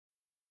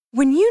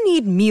When you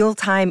need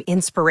mealtime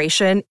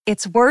inspiration,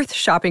 it's worth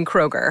shopping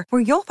Kroger,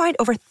 where you'll find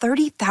over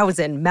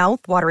 30,000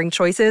 mouth-watering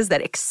choices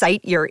that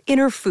excite your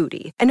inner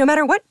foodie. And no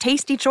matter what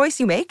tasty choice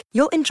you make,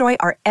 you'll enjoy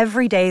our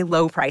everyday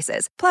low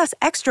prices, plus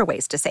extra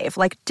ways to save,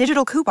 like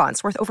digital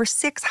coupons worth over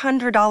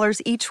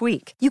 $600 each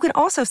week. You can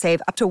also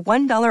save up to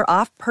 $1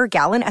 off per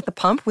gallon at the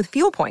pump with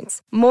fuel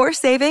points. More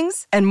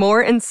savings and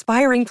more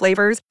inspiring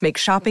flavors make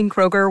shopping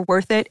Kroger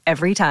worth it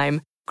every time.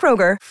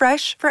 Kroger,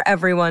 fresh for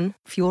everyone.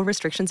 Fuel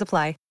restrictions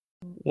apply.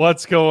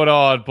 What's going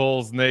on,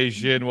 Bulls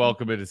Nation?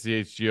 Welcome into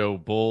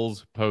CHGO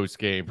Bulls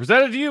postgame.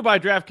 Presented to you by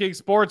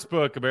DraftKings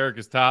Sportsbook,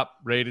 America's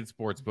top-rated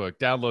sportsbook.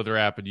 Download their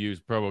app and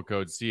use promo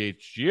code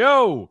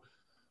CHGO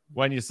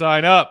when you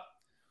sign up.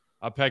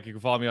 I'm Peck. You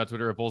can follow me on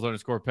Twitter at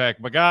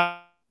Bulls_Peck. My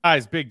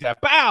guys, Big Dap,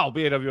 Bow,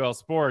 BAWL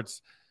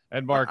Sports,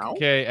 and Mark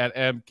K at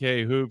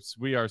MK Hoops.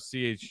 We are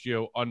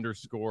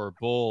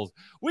CHGO_Bulls.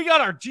 We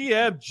got our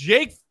GM,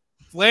 Jake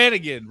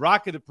Flanagan,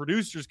 rocking the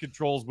producer's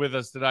controls with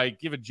us tonight,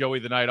 giving Joey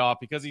the night off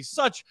because he's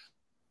such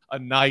a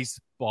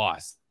nice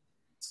boss.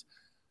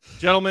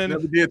 Gentlemen,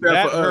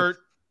 that hurt.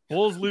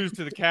 Bulls lose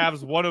to the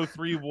Cavs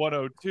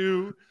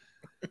 103-102.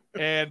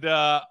 And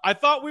I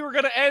thought we were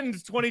going to end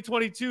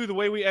 2022 the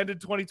way we ended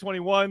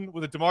 2021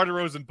 with a DeMar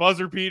DeRozan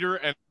buzzer beater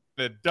and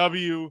a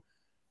W.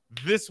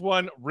 This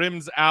one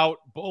rims out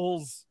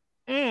Bulls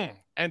and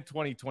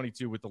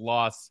 2022 with the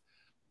loss.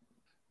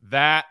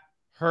 That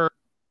hurt.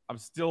 I'm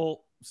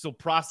still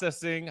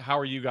processing. How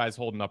are you guys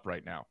holding up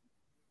right now?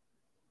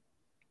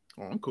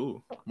 Oh, I'm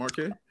cool.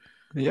 Marquez?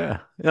 Yeah,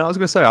 I was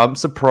going to say, I'm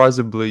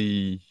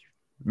surprisingly,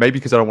 maybe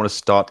because I don't want to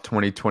start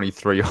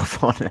 2023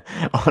 off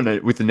on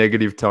it with a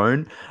negative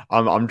tone.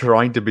 I'm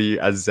trying to be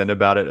as zen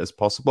about it as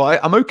possible.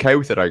 I'm okay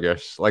with it, I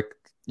guess. Like,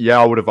 yeah,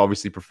 I would have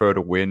obviously preferred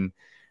a win.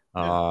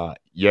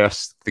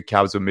 Yes, the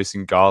Cavs were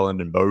missing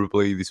Garland and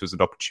Mobley. This was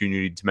an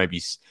opportunity to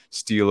maybe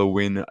steal a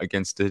win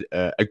against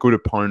a good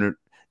opponent.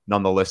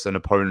 Nonetheless, an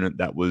opponent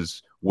that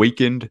was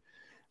weakened.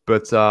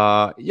 But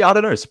I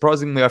don't know.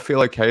 Surprisingly, I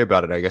feel okay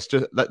about it, I guess.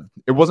 Just that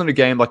it wasn't a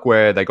game like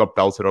where they got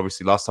belted.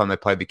 Obviously, last time they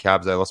played the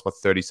Cavs, they lost by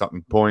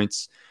 30-something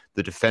points.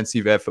 The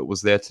defensive effort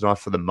was there tonight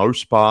for the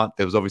most part.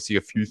 There was obviously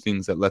a few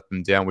things that let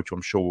them down, which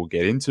I'm sure we'll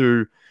get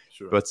into.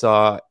 Sure. But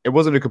it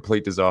wasn't a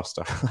complete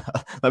disaster.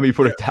 Let me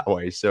put it that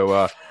way.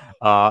 So,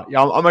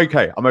 I'm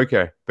okay. I'm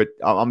okay. But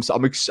I'm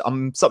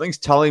something's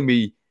telling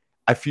me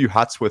a few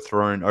hats were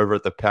thrown over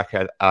at the Pack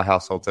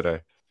household today.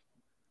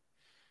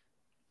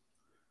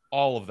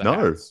 All of that.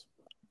 No.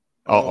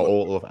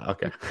 All of that.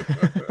 Okay.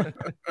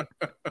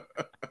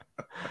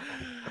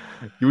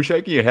 You were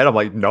shaking your head. I'm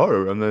like,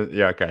 no. And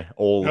then, okay.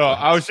 No,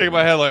 I was shaking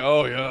my head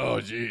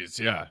like, geez.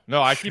 Yeah.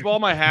 No, I keep all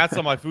my hats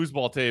on my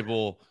foosball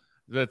table.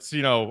 That's,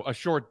 a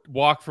short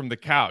walk from the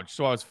couch.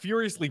 So I was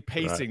furiously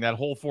pacing that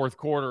whole fourth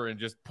quarter and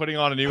just putting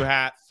on a new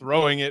hat,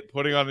 throwing it,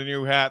 putting on a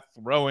new hat,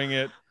 throwing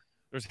it.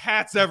 There's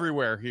hats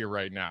everywhere here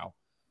right now.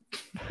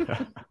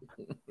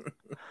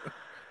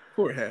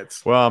 Poor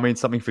hats. Well, I mean,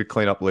 something for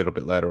clean up a little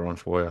bit later on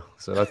for you.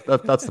 So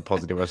that's the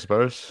positive, I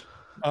suppose.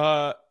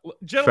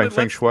 Gentlemen,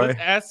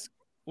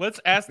 let's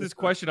ask this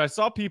question. I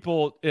saw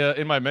people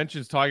in my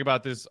mentions talking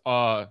about this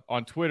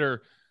on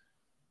Twitter.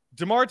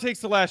 DeMar takes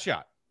the last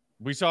shot.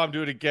 We saw him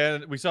do it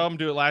again. We saw him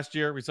do it last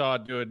year. We saw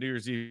him do it New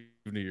Year's Eve,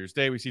 New Year's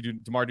Day. We see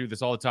DeMar do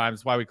this all the time.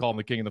 That's why we call him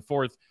the king of the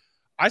fourth.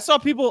 I saw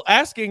people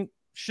asking,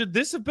 should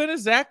this have been a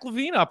Zach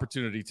LaVine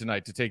opportunity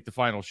tonight to take the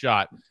final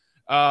shot?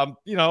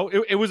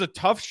 It was a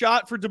tough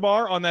shot for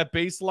DeMar on that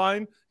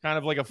baseline, kind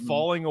of like a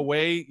falling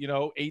away,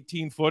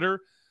 18-footer.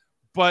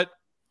 But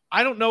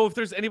I don't know if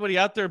there's anybody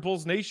out there in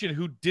Bulls Nation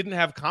who didn't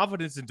have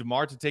confidence in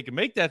DeMar to take and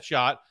make that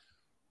shot.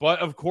 But,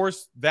 of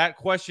course, that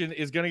question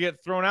is going to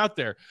get thrown out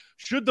there.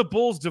 Should the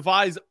Bulls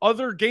devise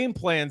other game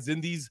plans in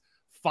these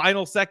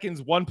final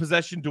seconds, one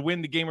possession to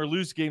win the game or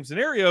lose game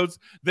scenarios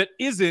that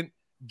isn't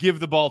give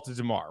the ball to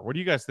DeMar? What do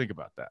you guys think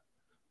about that?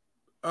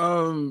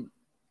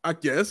 I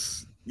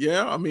guess.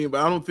 Yeah, I mean,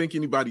 but I don't think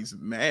anybody's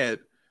mad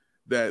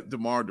that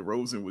DeMar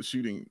DeRozan was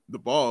shooting the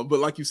ball. But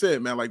like you said,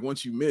 man, like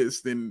once you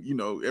miss, then,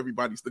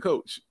 everybody's the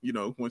coach,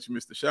 once you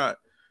miss the shot.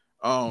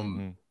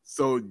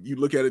 So you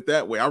look at it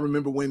that way. I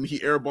remember when he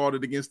airballed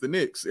it against the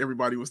Knicks,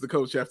 everybody was the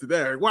coach after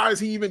that. Why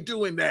is he even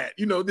doing that?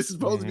 This is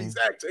supposed to be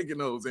Zach taking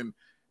those. And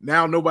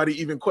now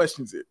nobody even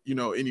questions it,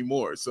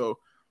 anymore. So,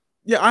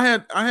 yeah,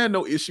 I had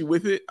no issue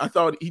with it. I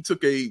thought he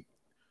took a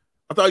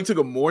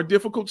more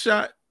difficult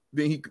shot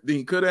than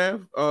he could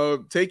have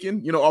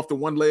taken, off the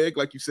one leg,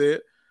 like you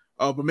said.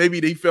 But maybe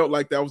they felt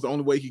like that was the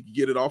only way he could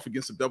get it off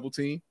against a double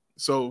team.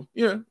 So,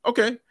 yeah,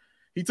 okay.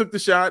 He took the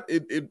shot.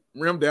 It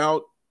rimmed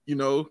out.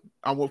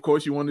 Of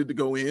course, you wanted to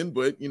go in,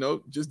 but,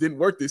 just didn't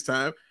work this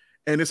time.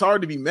 And it's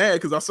hard to be mad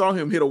because I saw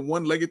him hit a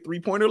one-legged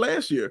three-pointer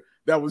last year.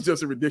 That was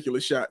just a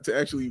ridiculous shot to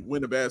actually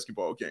win a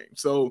basketball game.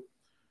 So,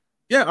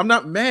 yeah, I'm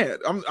not mad.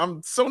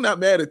 I'm so not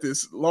mad at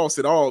this loss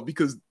at all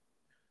because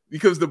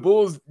the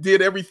Bulls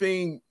did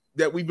everything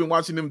that we've been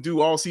watching them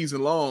do all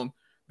season long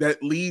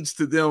that leads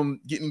to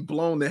them getting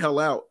blown the hell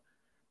out.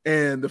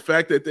 And the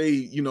fact that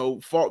they,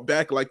 fought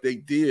back like they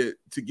did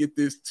to get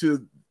this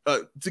to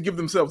give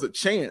themselves a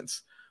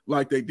chance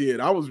like they did.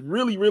 I was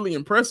really, really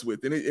impressed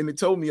with, and it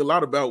told me a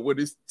lot about what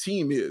his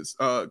team is,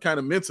 kind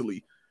of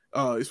mentally,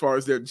 as far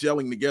as they're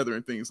gelling together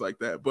and things like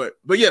that. But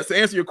yes, to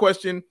answer your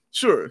question,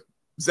 sure,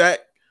 Zach,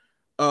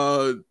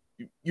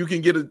 he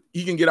can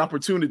get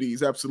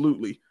opportunities,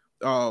 absolutely,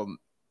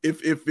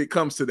 if it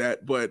comes to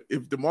that. But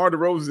if DeMar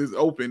DeRozan is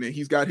open and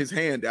he's got his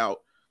hand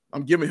out,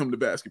 I'm giving him the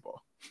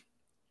basketball.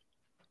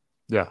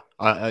 Yeah,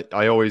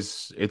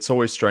 it's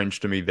always strange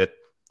to me that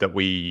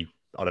we,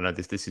 I don't know,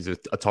 this is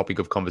a topic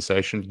of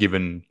conversation,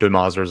 given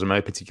DeMar's resume,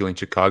 particularly in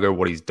Chicago,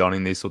 what he's done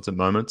in these sorts of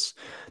moments,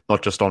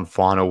 not just on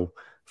final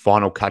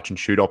catch and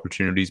shoot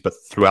opportunities, but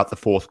throughout the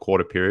fourth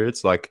quarter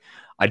periods. Like,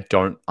 I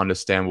don't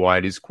understand why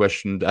it is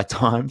questioned at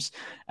times.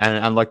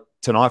 And like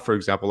tonight, for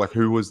example, like,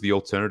 who was the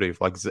alternative?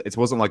 Like, it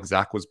wasn't like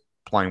Zach was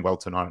playing well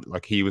tonight.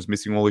 Like, he was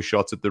missing all his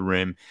shots at the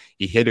rim.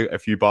 He hit a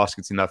few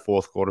baskets in that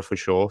fourth quarter for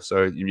sure.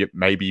 So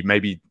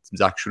maybe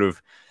Zach should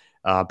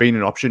have been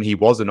an option. He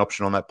was an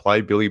option on that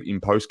play. Billy in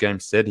post game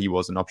said he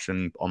was an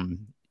option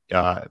on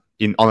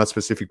that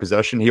specific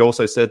possession. He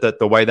also said that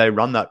the way they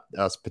run that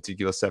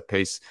particular set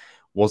piece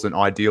wasn't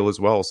ideal as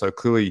well. So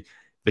clearly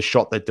the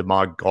shot that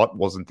DeMar got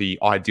wasn't the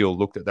ideal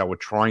look that they were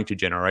trying to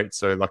generate.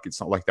 So like, it's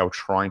not like they were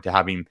trying to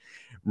have him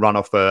run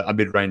off a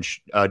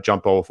mid-range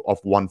jump off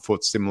 1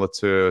 foot, similar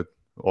to,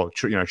 or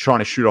trying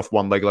to shoot off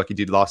one leg like he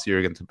did last year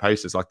against the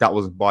Pacers. Like, that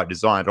wasn't by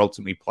design. It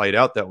ultimately played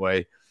out that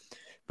way.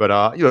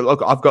 But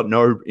look, I've got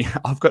no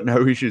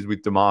issues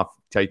with DeMar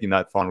taking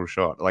that final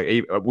shot.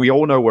 Like, we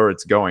all know where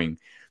it's going,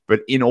 but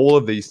in all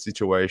of these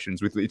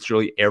situations, with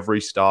literally every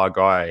star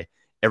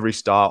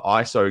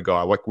ISO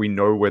guy, like, we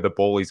know where the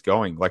ball is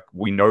going. Like,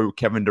 we know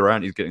Kevin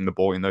Durant is getting the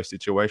ball in those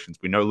situations.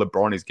 We know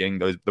LeBron is getting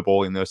the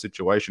ball in those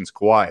situations.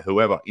 Kawhi,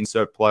 whoever,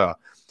 insert player.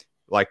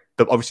 Like,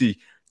 obviously,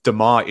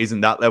 DeMar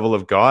isn't that level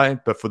of guy,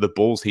 but for the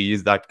Bulls, he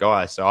is that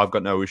guy. So I've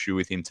got no issue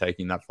with him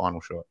taking that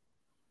final shot.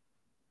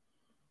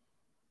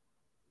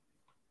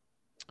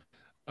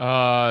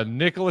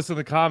 Nicholas in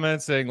the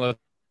comments saying, let's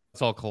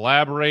all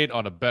collaborate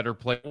on a better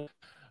play.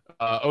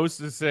 Ost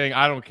is saying,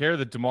 I don't care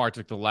that DeMar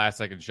took the last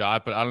second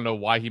shot, but I don't know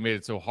why he made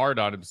it so hard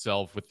on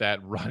himself with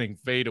that running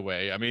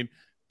fadeaway. I mean,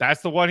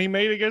 that's the one he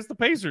made against the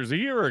Pacers a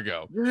year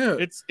ago. Yeah.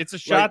 It's a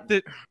shot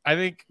that I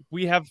think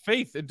we have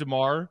faith in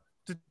DeMar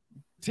to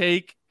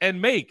take and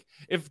make.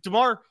 If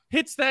DeMar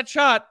hits that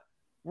shot,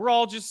 we're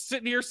all just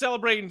sitting here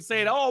celebrating,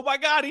 saying, oh my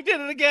God, he did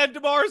it again.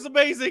 DeMar is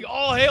amazing.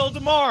 All hail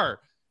DeMar.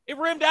 It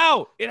rimmed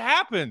out. It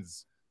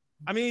happens.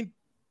 I mean,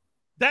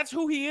 that's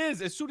who he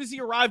is. As soon as he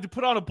arrived to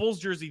put on a Bulls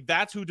jersey,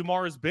 that's who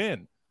DeMar has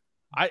been.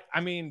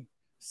 I mean,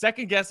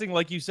 second guessing,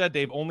 like you said,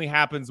 Dave, only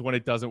happens when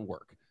it doesn't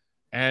work.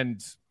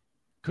 And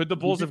could the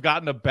Bulls have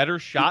gotten a better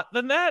shot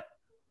than that?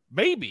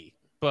 Maybe,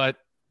 but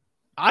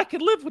I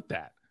could live with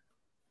that.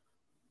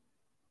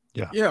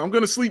 Yeah, I'm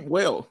going to sleep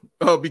well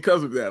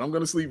because of that. I'm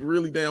going to sleep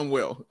really damn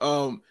well.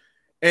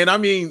 And I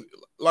mean,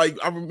 like,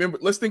 I remember,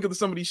 let's think of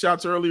some of these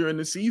shots earlier in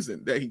the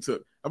season that he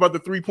took. How about the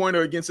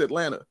 3-pointer against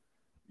Atlanta?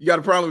 You got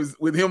a problem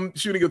with him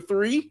shooting a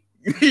 3,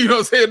 you know what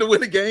I'm saying, to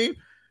win a game?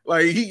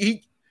 Like,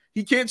 he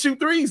can't shoot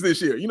threes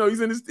this year. You know,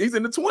 he's in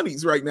the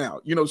 20s right now,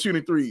 you know,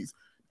 shooting threes.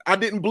 I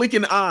didn't blink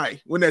an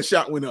eye when that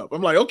shot went up.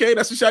 I'm like, okay,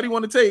 that's the shot he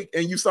wanted to take.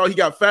 And you saw he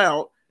got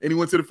fouled and he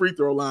went to the free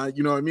throw line,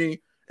 you know what I mean?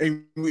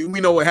 And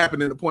we know what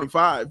happened in the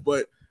 0.5,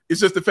 but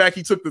it's just the fact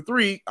he took the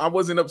 3 I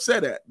wasn't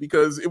upset at,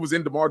 because it was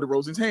in DeMar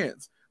DeRozan's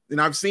hands. And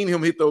I've seen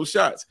him hit those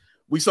shots.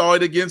 We saw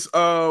it against,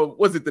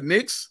 was it the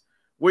Knicks,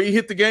 where he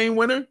hit the game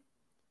winner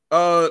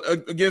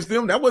against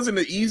them? That wasn't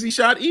an easy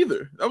shot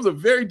either. That was a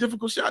very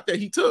difficult shot that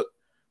he took,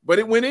 but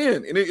it went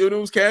in, and it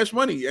was cash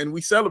money, and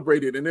we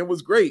celebrated, and it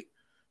was great,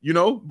 you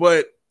know.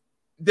 But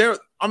there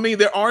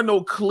are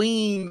no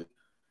clean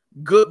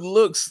good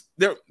looks.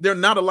 There are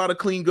not a lot of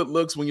clean good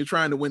looks when you're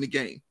trying to win a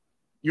game,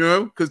 you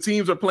know, because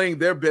teams are playing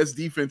their best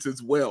defense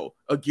as well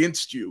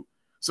against you.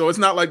 So it's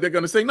not like they're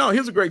going to say, no,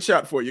 here's a great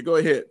shot for you. Go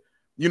ahead.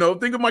 You know,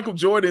 think of Michael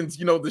Jordan's,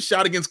 you know, the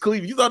shot against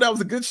Cleveland. You thought that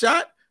was a good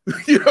shot?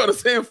 You know what I'm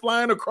saying?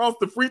 Flying across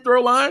the free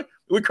throw line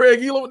with Craig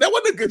Ehlo. That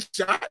wasn't a good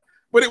shot,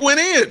 but it went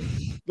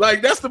in.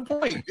 Like, that's the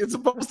point. It's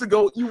supposed to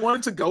go. You want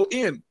it to go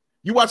in.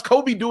 You watch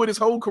Kobe do it his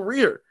whole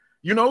career.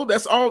 You know,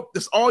 that's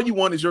all you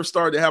want is your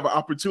star to have an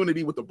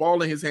opportunity with the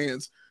ball in his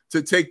hands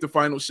to take the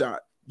final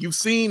shot. You've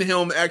seen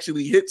him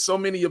actually hit so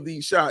many of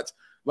these shots,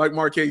 like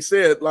Marquez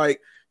said.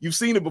 Like, you've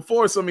seen it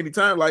before so many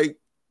times. Like,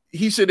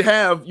 he should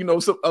have, you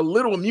know, a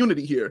little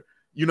immunity here,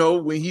 you know,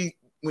 when he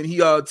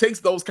takes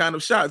those kind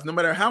of shots, no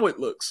matter how it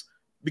looks,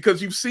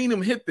 because you've seen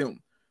him hit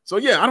them. So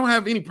yeah, I don't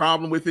have any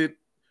problem with it.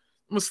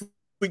 I'm gonna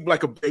sleep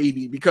like a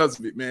baby because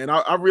of it, man.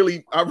 I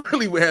really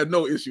had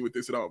no issue with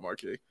this at all,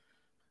 Marquez.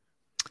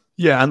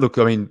 Yeah, and look,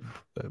 I mean,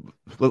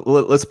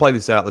 let's play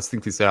this out. Let's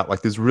think this out.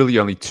 Like, there's really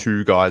only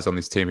 2 guys on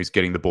this team who's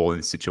getting the ball in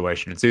this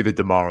situation. It's either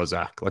DeMar or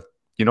Zach. Like,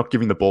 you're not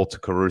giving the ball to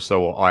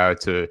Caruso or Ayo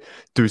to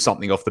do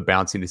something off the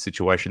bounce in this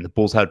situation. The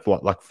Bulls had,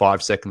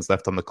 5 seconds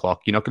left on the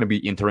clock. You're not going to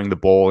be entering the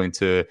ball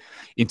into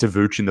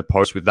Vooch in the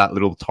post with that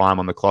little time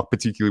on the clock,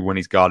 particularly when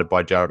he's guarded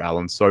by Jarrett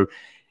Allen. So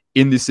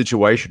in this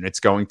situation, it's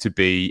going to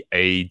be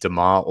a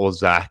DeMar or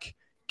Zach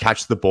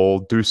catch the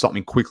ball, do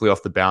something quickly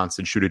off the bounce,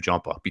 and shoot a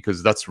jumper,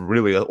 because that's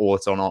really all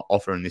it's on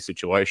offer in this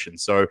situation.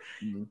 So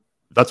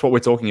that's what we're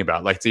talking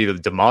about. Like, it's either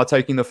DeMar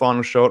taking the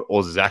final shot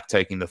or Zach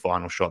taking the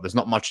final shot. There's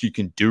not much you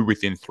can do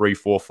within 3,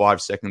 4,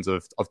 5 seconds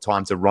of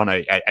time to run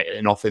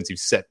an offensive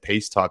set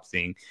piece type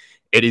thing.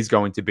 It is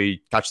going to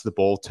be catch the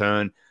ball,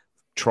 turn,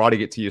 try to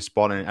get to your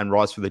spot and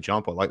rise for the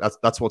jumper. Like,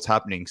 that's what's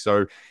happening.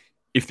 So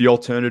if the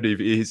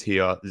alternative is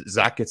here,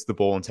 Zach gets the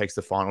ball and takes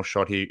the final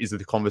shot here, is it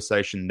the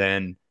conversation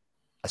then,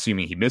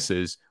 assuming he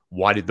misses,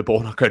 why did the ball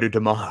not go to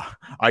DeMar?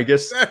 I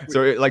guess,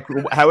 so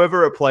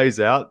however it plays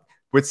out,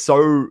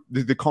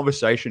 the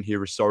conversation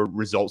here is so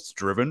results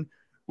driven,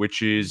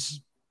 which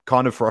is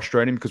kind of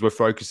frustrating because we're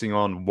focusing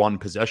on one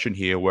possession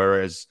here,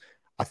 whereas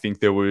I think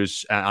there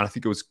was, and I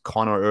think it was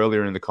Connor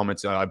earlier in the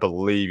comments, I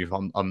believe, if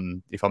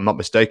I'm not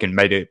mistaken,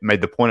 made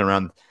the point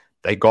around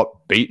they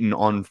got beaten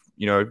on,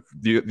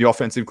 the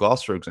offensive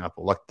glass, for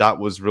example. Like, that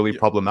was really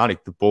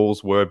problematic. The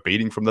Bulls were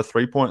beating from the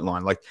 3-point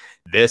line. Like,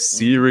 their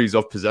series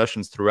of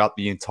possessions throughout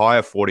the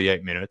entire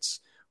 48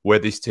 minutes where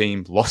this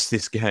team lost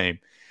this game.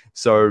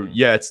 So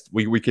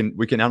we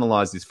can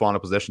analyze this final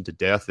possession to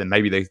death, and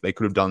maybe they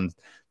could have done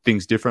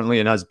things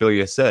differently. And as Billy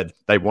has said,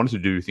 they wanted to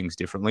do things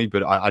differently,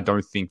 but I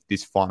don't think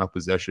this final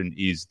possession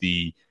is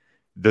the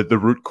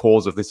root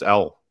cause of this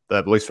L,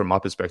 at least from my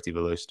perspective,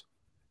 at least.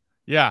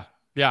 Yeah,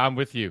 I'm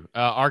with you.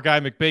 Our guy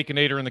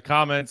McBaconator in the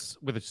comments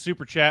with a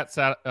super chat,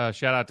 shout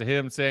out to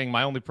him, saying,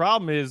 my only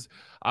problem is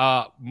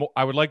I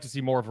would like to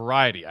see more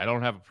variety. I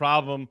don't have a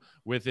problem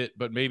with it,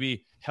 but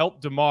maybe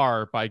help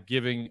DeMar by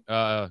giving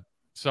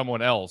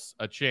someone else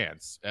a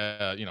chance.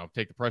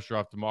 Take the pressure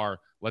off DeMar,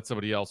 let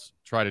somebody else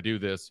try to do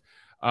this.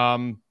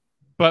 But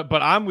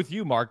I'm with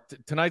you, Mark.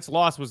 Tonight's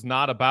loss was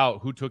not about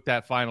who took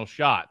that final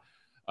shot.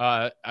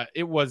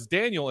 It was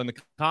Daniel in the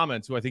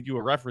comments, who I think you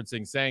were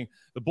referencing, saying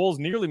the Bulls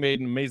nearly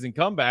made an amazing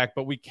comeback,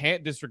 but we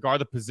can't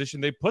disregard the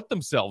position they put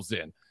themselves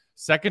in.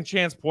 Second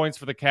chance points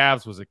for the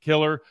Cavs was a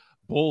killer.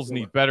 Bulls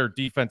need better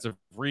defensive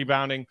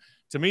rebounding.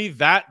 To me,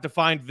 that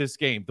defined this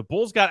game. The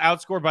Bulls got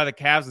outscored by the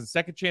Cavs in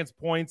second chance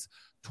points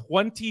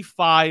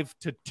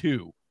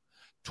 25-2.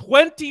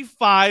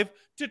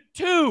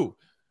 25-2.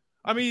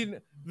 I mean,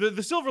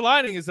 the silver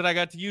lining is that I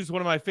got to use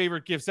one of my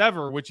favorite gifts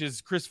ever, which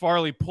is Chris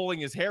Farley pulling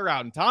his hair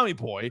out in Tommy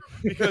Boy,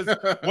 because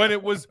when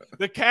it was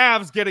the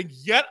Cavs getting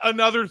yet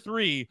another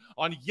 3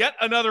 on yet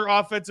another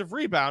offensive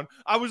rebound,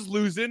 I was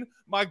losing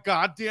my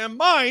goddamn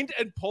mind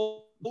and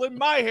pulling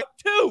my hair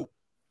too.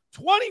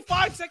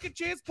 25 second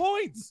chance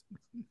points.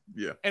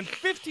 Yeah. And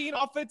 15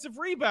 offensive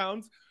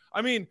rebounds.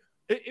 I mean,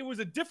 it was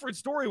a different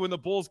story when the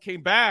Bulls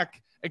came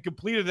back and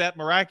completed that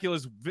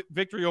miraculous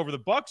victory over the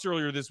Bucks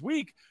earlier this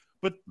week.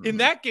 But in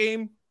that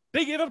game,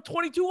 they gave up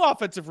 22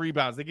 offensive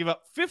rebounds. They gave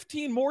up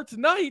 15 more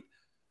tonight.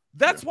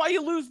 That's why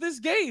you lose this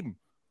game.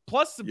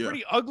 Plus some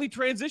pretty ugly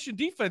transition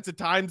defense at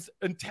times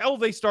until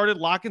they started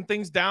locking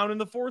things down in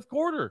the fourth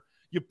quarter.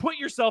 You put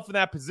yourself in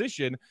that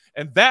position,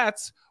 and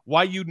that's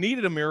why you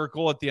needed a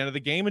miracle at the end of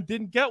the game and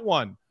didn't get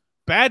one.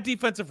 Bad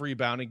defensive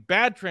rebounding,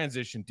 bad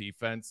transition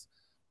defense,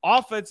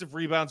 offensive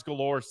rebounds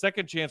galore,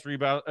 second chance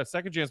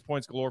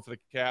points galore for the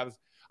Cavs.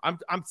 I'm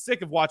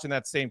sick of watching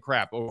that same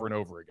crap over and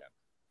over again.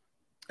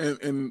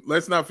 And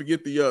let's not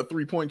forget the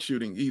 3-point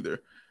shooting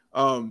either,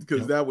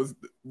 because that was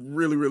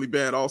really, really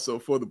bad also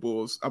for the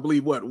Bulls. I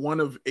believe, 1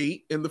 of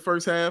 8 in the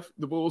first half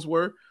the Bulls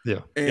were. Yeah.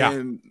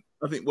 And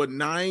I think,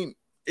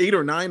 8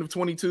 or 9 of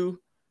 22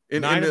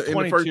 in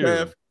the first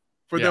half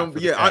for them.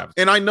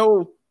 I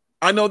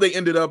know they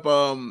ended up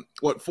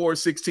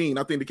 4-16.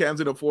 I think the Cavs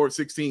ended up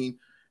 4-16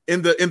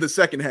 in the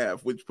second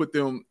half, which put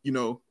them,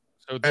 so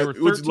they were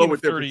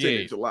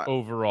 13-38 a lot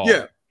overall.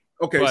 Yeah.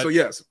 Okay, but, so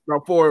yes,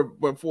 about 4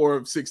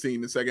 of 16 in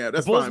the second half.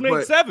 That's the Bulls fine.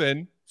 Made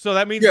 7, so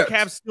that means the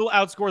Cavs still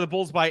outscore the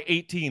Bulls by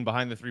 18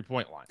 behind the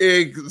 3-point line.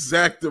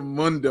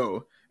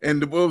 Exactamundo.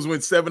 And the Bulls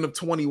went 7 of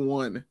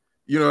 21.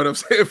 You know what I'm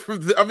saying?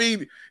 I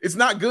mean, it's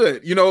not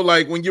good.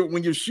 Like when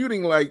you're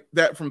shooting like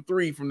that from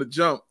 3 from the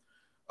jump,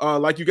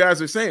 like you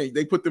guys are saying,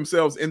 they put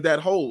themselves in that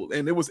hole,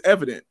 and it was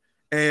evident.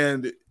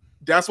 And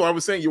that's why I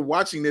was saying, you're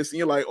watching this and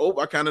you're like, oh,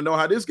 I kind of know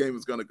how this game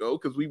is going to go,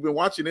 because we've been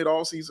watching it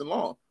all season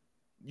long.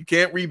 You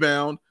can't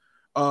rebound.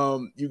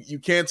 You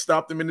can't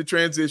stop them in the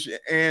transition,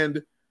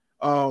 and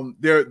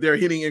they're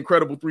hitting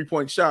incredible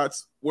 3-point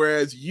shots,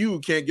 whereas you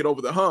can't get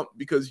over the hump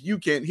because you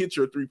can't hit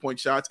your 3-point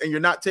shots, and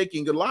you're not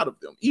taking a lot of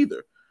them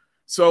either.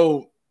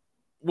 So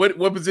what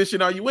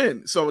position are you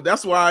in? So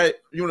that's why,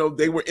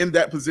 they were in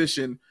that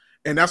position,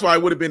 and that's why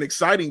it would have been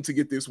exciting to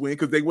get this win,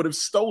 because they would have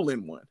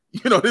stolen one.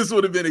 This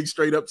would have been a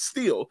straight up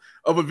steal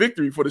of a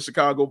victory for the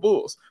Chicago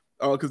Bulls,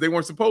 because they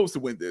weren't supposed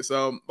to win this.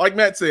 Like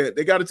Matt said,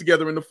 they got it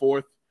together in the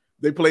fourth.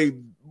 They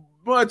played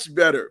much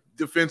better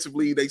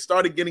defensively. They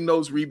started getting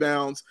those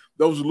rebounds,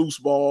 those loose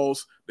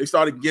balls. They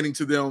started getting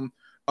to them.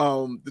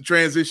 The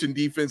transition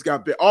defense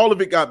got better. All of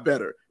it got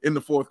better in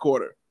the fourth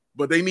quarter,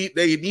 but they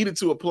needed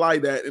to apply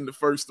that in the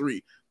first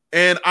 3.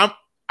 And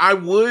I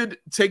would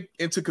take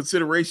into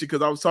consideration,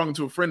 because I was talking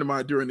to a friend of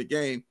mine during the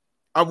game,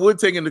 I would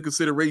take into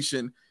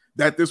consideration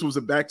that this was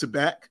a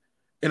back-to-back,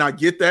 and I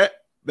get that.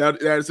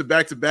 that it's a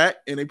back-to-back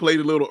and they played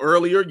a little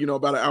earlier,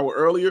 about an hour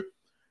earlier,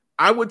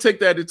 I would take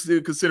that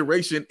into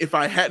consideration if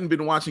I hadn't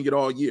been watching it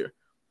all year.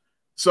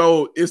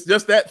 So it's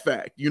just that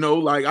fact,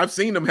 like I've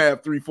seen them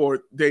have 3-4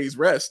 days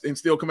rest and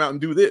still come out and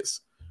do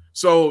this.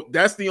 So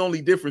that's the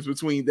only difference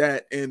between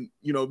that and,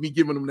 me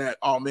giving them that,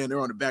 oh man, they're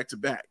on the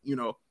back-to-back,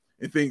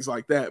 and things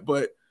like that.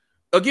 But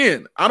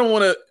again, I don't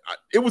want to,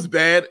 it was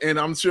bad. And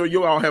I'm sure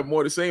you all have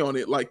more to say on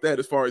it like that,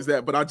 as far as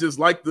that, but I just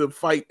like the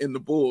fight in the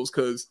Bulls.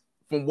 Cause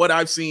from what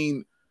I've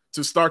seen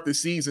to start the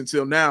season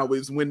till now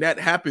is when that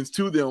happens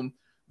to them,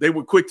 they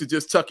were quick to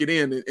just tuck it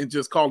in and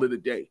just call it a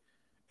day.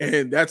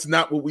 And that's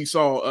not what we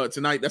saw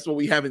tonight. That's what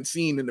we haven't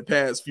seen in the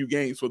past few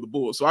games for the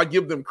Bulls. So I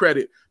give them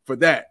credit for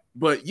that.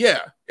 But yeah,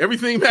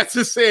 everything Matt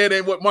just said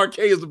and what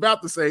Marquet is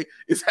about to say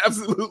is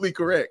absolutely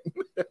correct.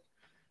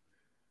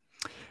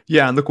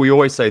 Yeah, and look, we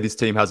always say this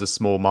team has a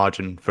small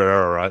margin for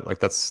error, right? Like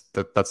that's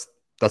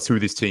who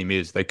this team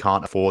is. They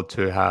can't afford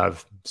to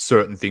have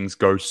certain things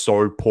go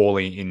so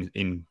poorly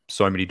in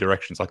so many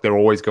directions. Like they're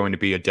always going to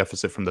be a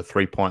deficit from the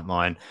 3-point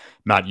line.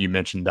 Matt, you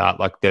mentioned that.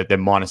 Like they're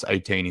minus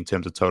 18 in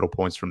terms of total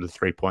points from the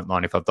 3-point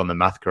line, if I've done the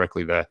math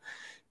correctly there.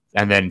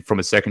 And then from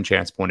a second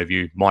chance point of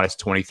view, minus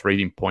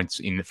 23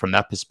 points in from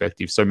that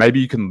perspective. So maybe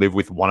you can live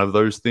with one of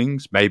those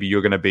things. Maybe you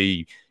can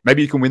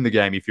win the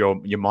game if you're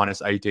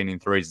minus 18 in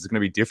threes. It's going to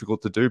be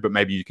difficult to do, but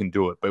maybe you can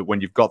do it. But when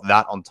you've got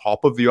that on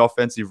top of the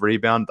offensive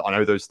rebound, I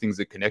know those things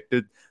are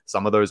connected.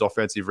 Some of those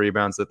offensive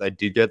rebounds that they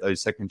did get,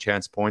 those second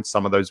chance points,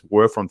 some of those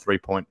were from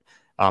 3-point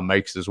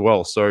makes as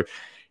well. So,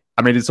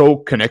 I mean, it's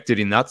all connected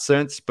in that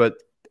sense, but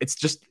it's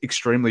just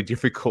extremely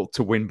difficult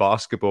to win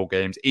basketball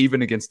games,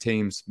 even against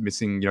teams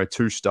missing,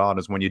 2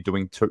 starters when you're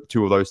doing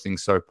two of those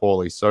things so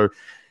poorly. So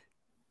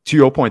to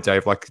your point,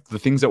 Dave, like the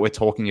things that we're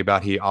talking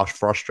about here are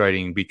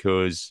frustrating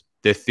because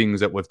they're things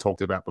that we've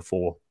talked about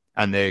before,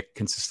 and they're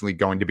consistently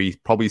going to be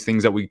probably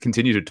things that we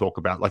continue to talk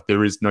about. Like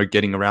there is no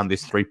getting around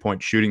this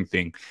 3-point shooting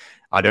thing.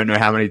 I don't know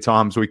how many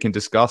times we can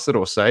discuss it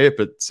or say it,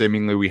 but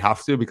seemingly we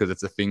have to, because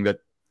it's a thing that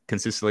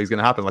consistently is going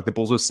to happen. Like the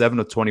Bulls were 7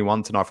 of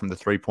 21 tonight from the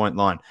 3-point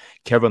line.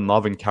 Kevin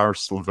Love and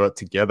Caris LeVert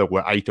together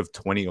were 8 of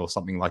 20 or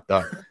something like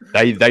that.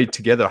 They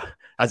together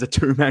as a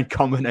 2-man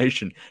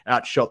combination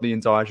outshot the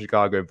entire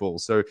Chicago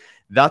Bulls. So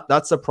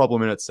that's a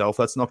problem in itself.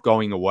 That's not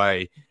going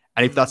away.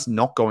 And if that's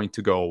not going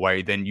to go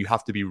away, then you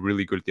have to be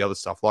really good at the other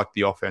stuff, like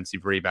the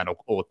offensive rebound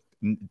or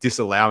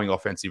disallowing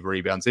offensive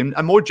rebounds. And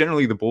more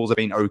generally, the Bulls have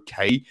been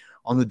okay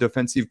on the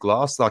defensive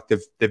glass. Like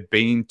they've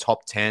been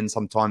top 10,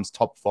 sometimes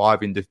top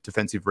 5 in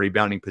defensive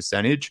rebounding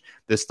percentage.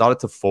 They started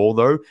to fall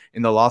though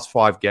in the last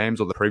 5 games,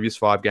 or the previous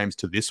 5 games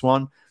to this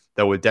one.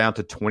 They were down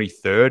to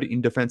 23rd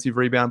in defensive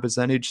rebound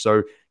percentage.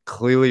 So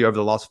clearly over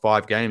the last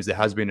 5 games, there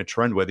has been a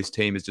trend where this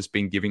team has just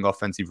been giving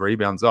offensive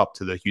rebounds up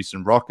to the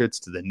Houston Rockets,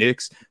 to the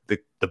Knicks. The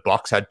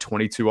Bucks had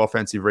 22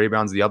 offensive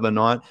rebounds the other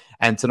night,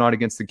 and tonight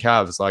against the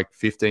Cavs, like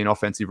 15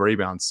 offensive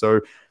rebounds. So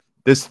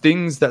there's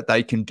things that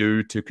they can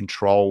do to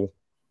control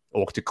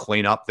or to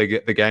clean up the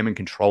game and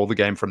control the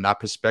game from that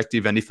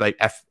perspective. And if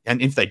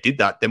they did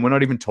that, then we're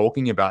not even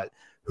talking about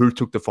who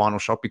took the final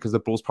shot, because the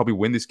Bulls probably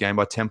win this game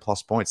by 10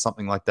 plus points,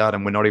 something like that.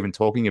 And we're not even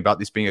talking about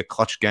this being a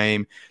clutch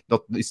game,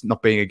 this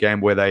not being a game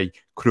where they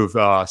could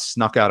have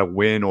snuck out a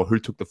win or who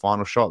took the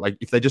final shot. Like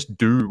if they just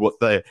do what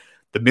the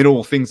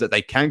middle things that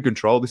they can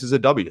control, this is a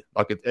W.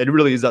 Like it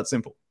really is that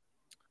simple.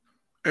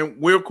 And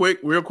real quick,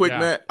 yeah.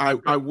 Matt, I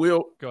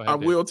will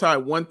Dave. tie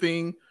one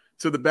thing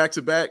to the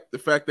back-to-back, the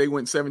fact they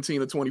went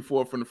 17 of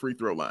 24 from the free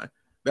throw line.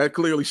 That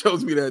clearly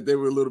shows me that they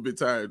were a little bit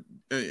tired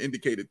and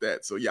indicated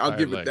that. So, yeah, I'll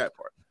give it that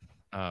part.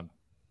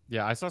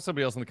 Yeah, I saw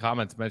somebody else in the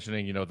comments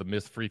mentioning, the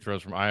missed free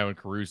throws from Io and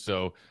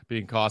Caruso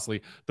being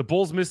costly. The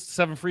Bulls missed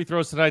 7 free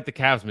throws tonight. The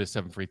Cavs missed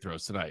 7 free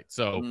throws tonight.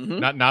 So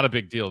not a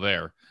big deal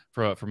there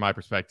from my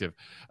perspective.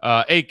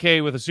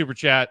 8K with a super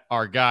chat.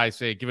 Our guy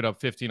say giving up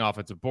 15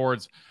 offensive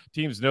boards.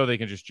 Teams know they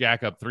can just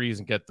jack up threes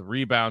and get the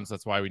rebounds.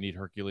 That's why we need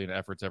Herculean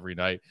efforts every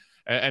night.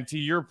 And to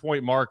your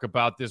point, Mark,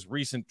 about this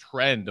recent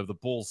trend of the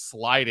Bulls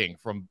sliding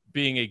from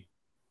being a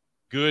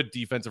good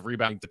defensive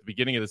rebounding at the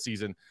beginning of the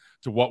season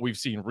to what we've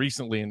seen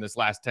recently in this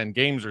last 10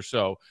 games or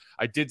so.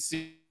 I did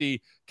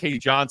see Katie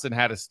Johnson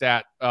had a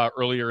stat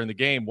earlier in the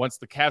game. Once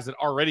the Cavs had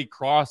already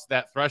crossed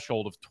that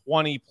threshold of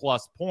 20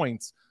 plus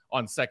points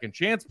on second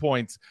chance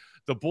points,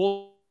 the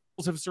Bulls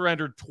have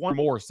surrendered 20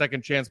 more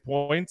second chance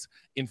points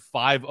in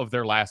 5 of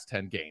their last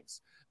 10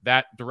 games.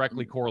 That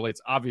directly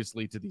correlates,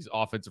 obviously, to these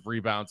offensive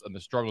rebounds and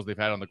the struggles they've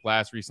had on the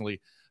glass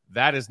recently.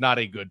 That is not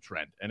a good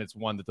trend, and it's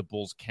one that the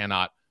Bulls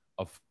cannot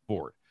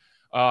afford.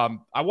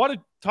 I want to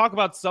talk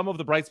about some of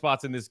the bright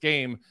spots in this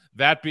game,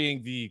 that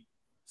being the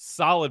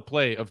solid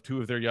play of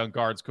 2 of their young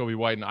guards, Coby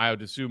White and Ayo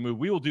Dosunmu.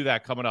 We will do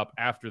that coming up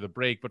after the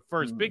break. But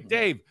first, Big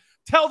Dave,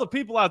 tell the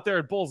people out there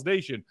at Bulls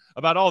Nation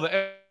about all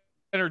the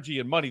energy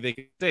and money they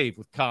can save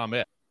with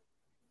ComEd.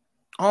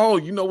 Oh,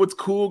 you know what's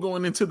cool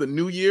going into the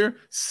new year?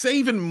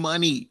 Saving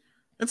money.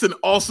 That's an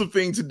awesome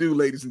thing to do,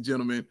 ladies and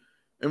gentlemen.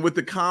 And with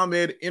the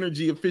ComEd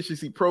Energy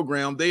Efficiency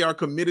Program, they are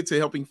committed to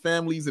helping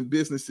families and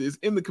businesses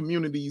in the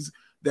communities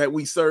that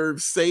we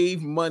serve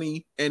save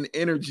money and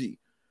energy.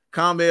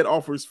 ComEd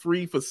offers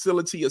free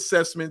facility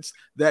assessments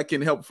that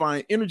can help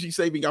find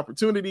energy-saving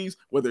opportunities,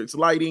 whether it's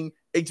lighting,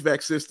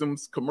 HVAC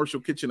systems, commercial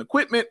kitchen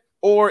equipment,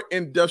 or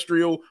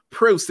industrial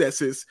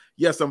processes.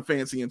 Yes, I'm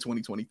fancy in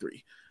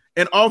 2023.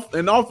 An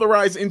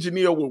authorized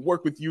engineer will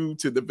work with you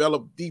to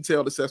develop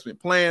detailed assessment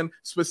plan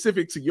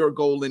specific to your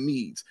goal and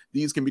needs.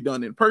 These can be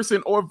done in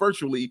person or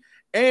virtually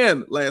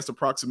and last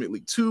approximately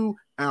 2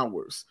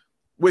 hours.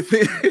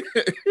 Within,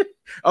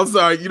 I'm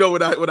sorry, you know,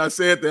 when I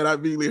said that, I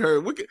immediately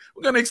heard we're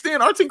going to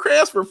extend arts and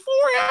crafts for 4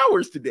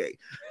 hours today.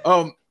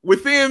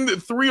 Within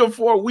 3 or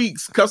 4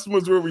 weeks,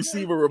 customers will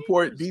receive a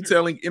report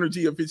detailing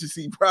energy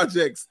efficiency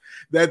projects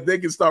that they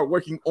can start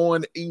working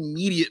on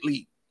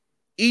immediately.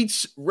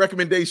 Each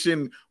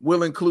recommendation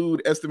will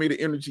include estimated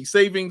energy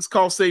savings,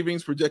 cost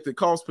savings, projected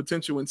cost,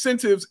 potential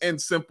incentives,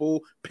 and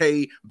simple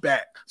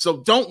payback.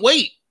 So don't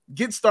wait.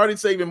 Get started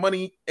saving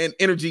money and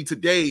energy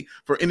today.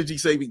 For energy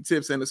saving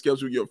tips and to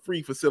schedule your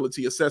free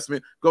facility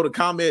assessment, go to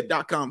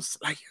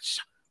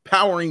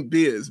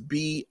ComEd.com/PoweringBiz,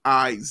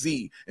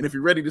 B-I-Z. And if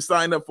you're ready to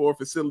sign up for a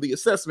facility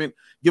assessment,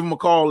 give them a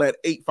call at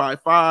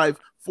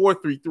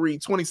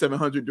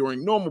 855-433-2700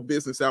 during normal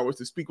business hours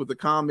to speak with the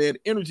ComEd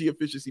Energy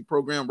Efficiency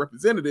Program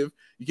representative.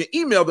 You can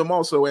email them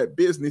also at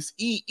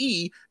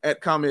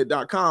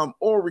businessee@comed.com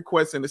or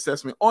request an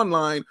assessment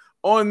online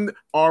on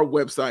our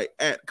website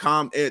at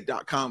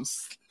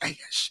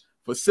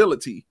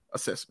comed.com/facility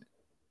assessment.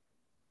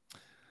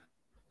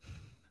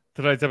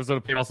 Tonight's episode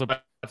of also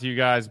brought to you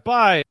guys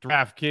by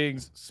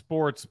DraftKings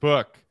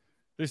Sportsbook.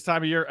 This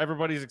time of year,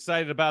 everybody's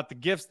excited about the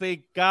gifts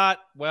they got.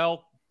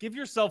 Well, give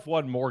yourself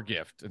one more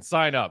gift and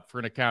sign up for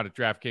an account at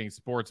DraftKings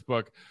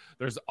Sportsbook.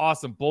 There's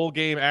awesome bowl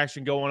game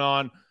action going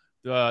on.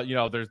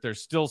 There's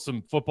still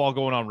some football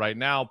going on right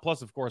now.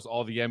 Plus, of course,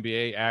 all the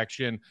NBA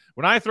action.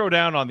 When I throw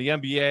down on the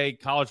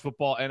NBA, college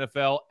football,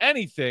 NFL,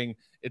 anything,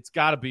 it's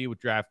got to be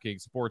with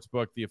DraftKings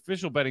Sportsbook, the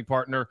official betting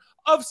partner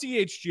of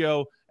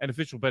CHGO and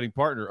official betting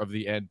partner of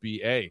the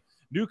NBA.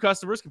 New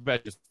customers can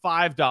bet just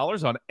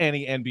 $5 on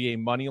any NBA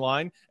money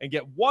line and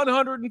get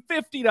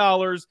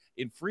 $150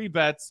 in free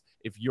bets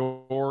if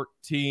your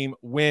team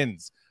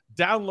wins.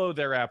 Download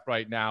their app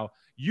right now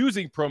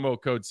using promo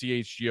code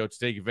CHGO to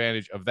take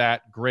advantage of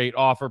that great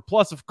offer.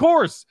 Plus, of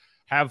course,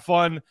 have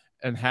fun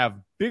and have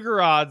bigger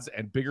odds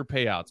and bigger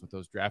payouts with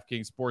those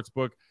DraftKings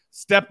Sportsbook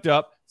stepped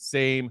up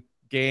same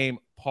game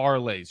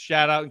parlays.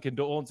 Shout out and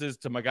condolences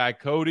to my guy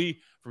Cody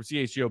from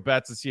CHGO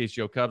Bets and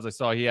CHGO Cubs. I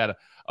saw he had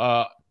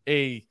a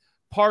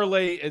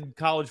parlay in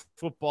college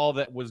football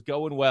that was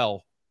going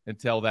well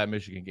until that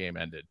Michigan game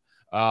ended.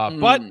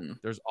 But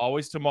there's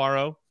always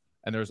tomorrow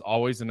and there's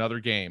always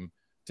another game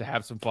to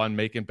have some fun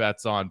making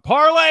bets on.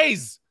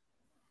 Parlays!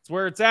 It's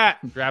where it's at.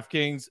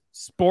 DraftKings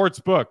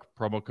Sportsbook.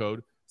 Promo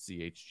code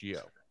CHGO.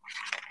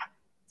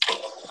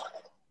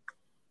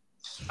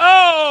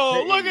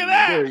 Oh, hey, look at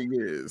that. There he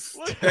is.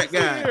 That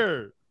guy.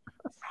 Here.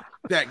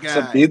 That guy.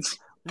 What's up, dudes?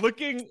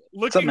 Looking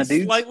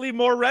slightly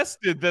more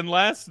rested than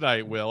last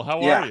night, Will.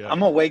 How are you?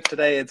 I'm awake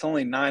today. It's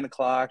only 9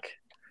 o'clock.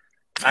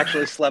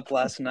 Actually slept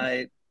last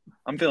night.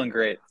 I'm feeling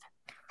great.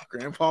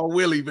 Grandpa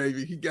Willie,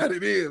 baby. He got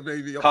it in,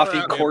 baby.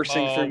 Coffee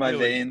coursing through my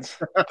veins.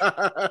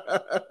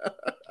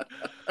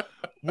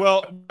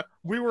 Well,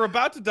 we were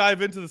about to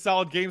dive into the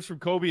solid games from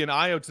Kobe and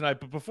Io tonight,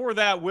 but before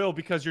that, Will,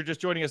 because you're just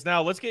joining us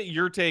now, let's get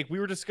your take. We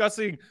were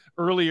discussing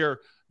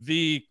earlier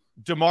the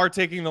DeMar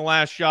taking the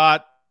last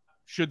shot.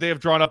 Should they have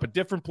drawn up a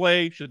different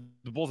play? Should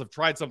the Bulls have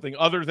tried something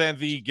other than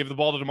the give the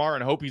ball to DeMar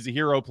and hope he's a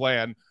hero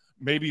plan?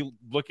 Maybe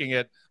looking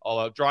at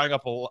drawing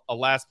up a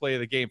last play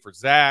of the game for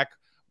Zach.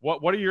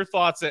 What are your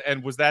thoughts,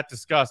 and was that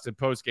discussed in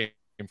postgame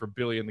for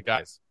Billy and the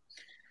guys?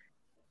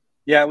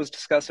 Yeah, it was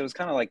discussed. It was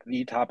kind of like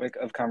the topic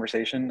of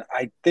conversation.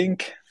 I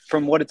think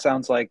from what it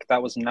sounds like,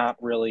 that was not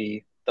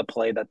really the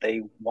play that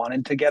they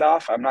wanted to get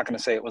off. I'm not going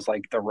to say it was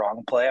like the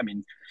wrong play. I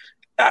mean,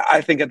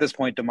 I think at this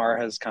point, DeMar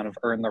has kind of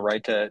earned the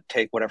right to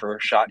take whatever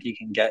shot he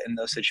can get in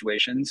those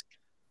situations.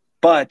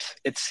 But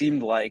it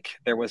seemed like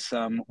there was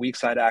some weak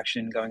side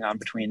action going on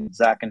between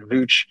Zach and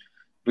Vooch.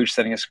 Vooch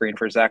setting a screen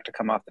for Zach to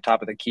come off the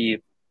top of the key.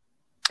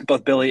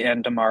 Both Billy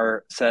and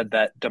DeMar said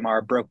that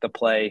DeMar broke the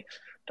play.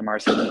 DeMar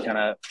said he kind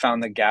of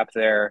found the gap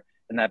there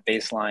in that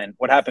baseline.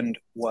 What happened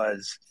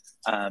was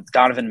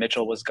Donovan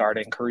Mitchell was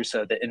guarding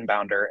Caruso, the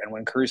inbounder, and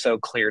when Caruso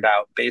cleared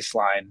out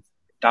baseline,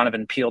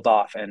 Donovan peeled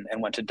off and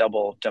went to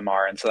double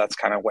DeMar, and so that's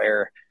kind of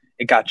where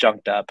it got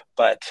junked up.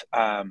 But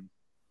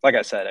like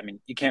I said, I mean,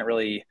 you can't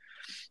really,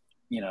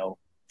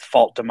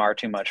 fault DeMar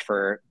too much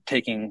for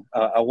taking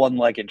a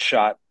one-legged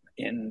shot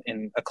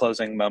in a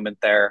closing moment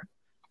there,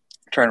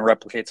 trying to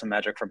replicate some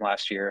magic from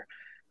last year.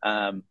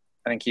 I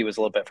think he was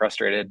a little bit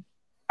frustrated.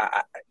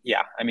 I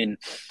mean,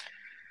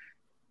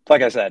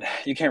 like I said,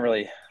 you can't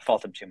really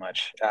fault him too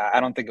much. I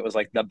don't think it was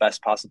like the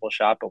best possible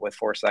shot, but with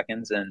 4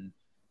 seconds and,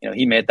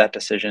 he made that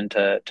decision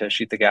to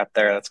shoot the gap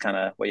there. That's kind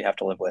of what you have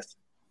to live with.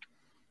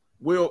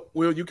 Will,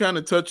 you kind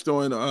of touched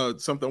on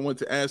something I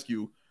wanted to ask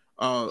you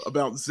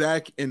about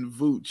Zach and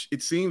Vooch.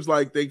 It seems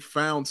like they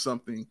found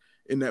something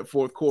in that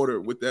fourth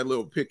quarter with that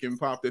little pick and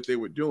pop that they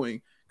were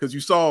doing. because you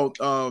saw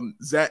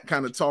Zach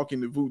kind of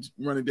talking to Vooch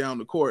running down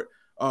the court.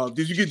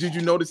 Did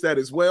you notice that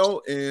as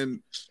well?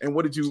 And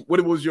what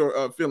was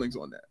your feelings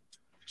on that?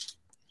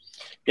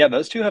 Yeah,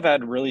 those two have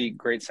had really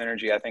great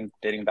synergy, I think,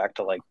 dating back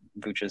to like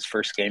Vooch's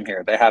first game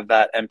here. They have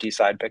that empty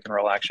side pick and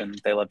roll action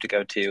they love to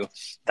go to.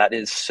 That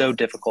is so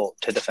difficult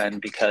to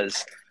defend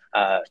because,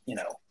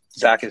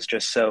 Zach is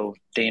just so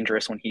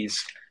dangerous when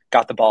he's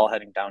got the ball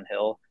heading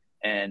downhill.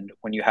 And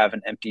when you have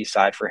an empty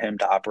side for him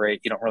to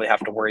operate, you don't really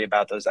have to worry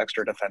about those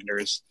extra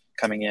defenders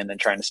coming in and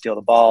trying to steal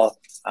the ball.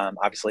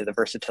 Obviously, the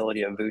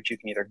versatility of Vooch, you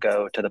can either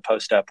go to the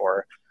post up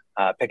or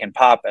pick and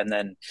pop. And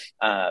then,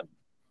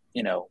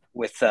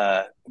 with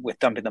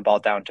dumping the ball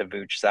down to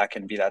Vooch, Zach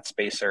can be that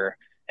spacer,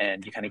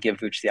 and you kind of give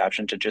Vooch the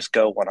option to just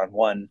go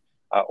one-on-one.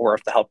 Or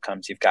if the help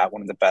comes, you've got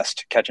one of the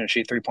best catch and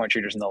shoot 3-point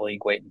shooters in the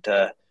league waiting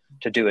to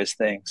do his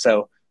thing.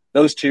 So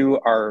those two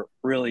are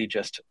really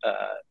just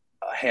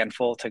a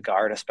handful to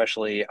guard,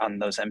 especially on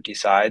those empty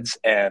sides.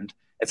 And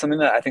it's something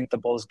that I think the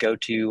Bulls go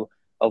to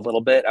a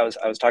little bit. I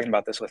was talking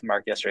about this with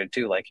Mark yesterday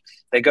too. Like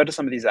they go to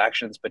some of these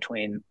actions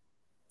between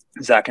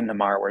Zach and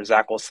Neymar where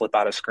Zach will slip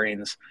out of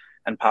screens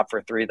and pop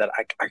for three that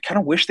I kind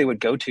of wish they would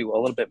go to a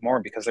little bit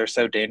more because they're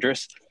so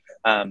dangerous.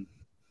 I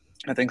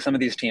think some of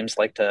these teams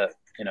like to,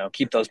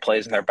 keep those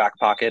plays in their back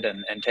pocket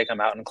and take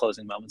them out in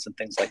closing moments and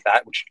things like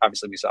that, which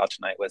obviously we saw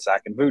tonight with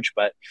Zach and Vooch.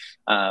 But,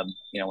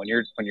 when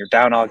you're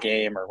down all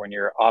game or when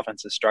your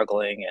offense is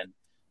struggling and,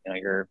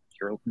 your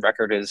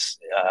record is,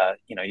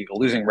 you're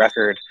losing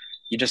record,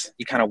 you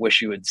kind of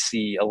wish you would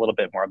see a little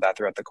bit more of that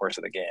throughout the course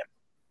of the game.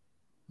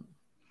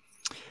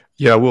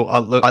 Yeah, well,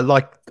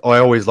 I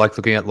always like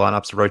looking at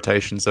lineups,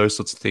 rotations, those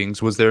sorts of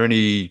things. Was there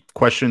any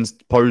questions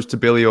posed to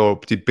Billy, or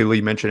did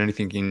Billy mention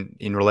anything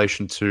in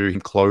relation to him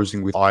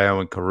closing with Ayo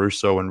and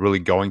Caruso and really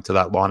going to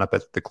that lineup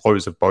at the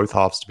close of both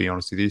halves, to be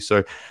honest with you?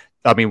 So,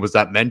 I mean, was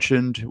that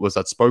mentioned? Was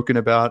that spoken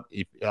about?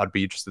 I'd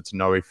be interested to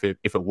know if it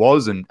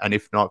was, and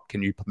if not,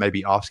 can you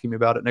maybe ask him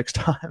about it next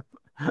time?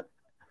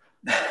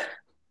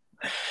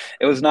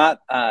 It was not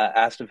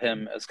asked of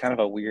him. It was kind of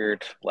a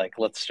weird, like,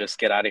 let's just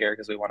get out of here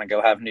because we want to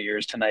go have New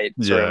Year's tonight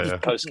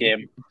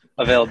post-game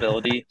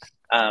availability.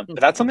 But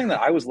that's something that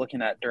I was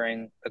looking at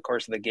during the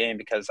course of the game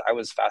because I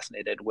was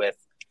fascinated with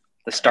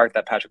the start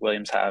that Patrick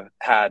Williams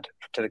had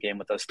to the game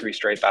with those 3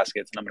 straight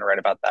baskets, and I'm going to write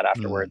about that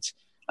afterwards.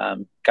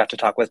 Got to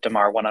talk with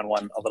DeMar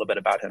one-on-one a little bit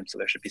about him, so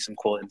there should be some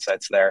cool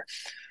insights there.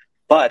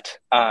 But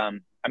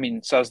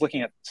so I was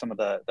looking at some of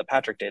the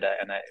Patrick data,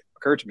 and it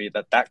occurred to me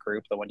that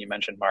group, the one you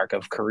mentioned, Mark,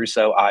 of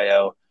Caruso,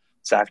 Ayo,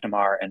 Zach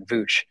Neymar, and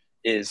Vooch,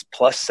 is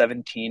plus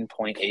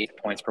 17.8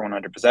 points per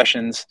 100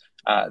 possessions.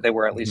 They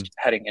were at least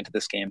heading into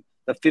this game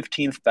the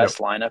 15th best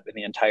lineup in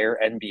the entire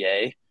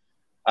NBA,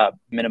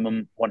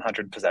 minimum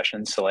 100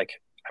 possessions. So,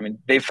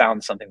 they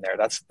found something there.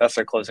 That's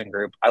their closing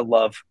group. I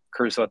love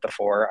Caruso at the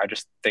 4. I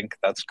just think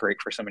that's great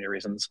for so many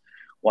reasons.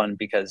 One,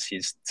 because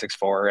he's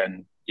 6'4"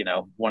 and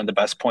one of the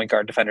best point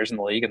guard defenders in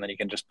the league, and then you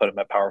can just put him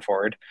at power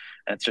forward,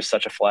 and it's just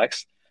such a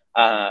flex.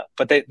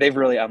 But they've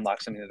really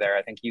unlocked something there.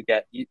 I think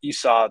you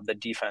saw the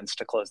defense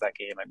to close that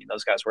game. I mean,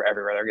 those guys were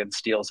everywhere. They're getting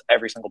steals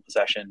every single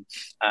possession.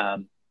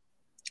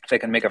 If they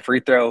can make a free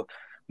throw,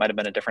 might have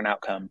been a different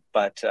outcome.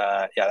 But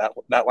that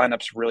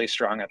lineup's really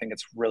strong. I think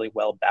it's really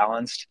well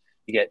balanced.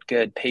 You get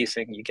good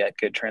pacing, you get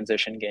good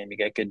transition game, you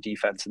get good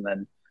defense, and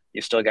then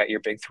you still got your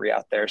big 3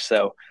 out there.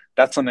 So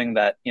that's something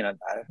that, I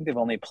think they've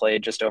only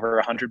played just over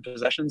 100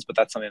 possessions, but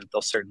that's something that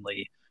they'll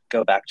certainly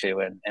go back to.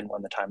 And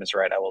when the time is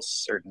right, I will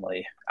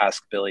certainly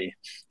ask Billy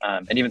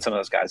and even some of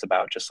those guys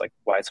about just like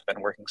why it's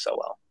been working so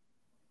well.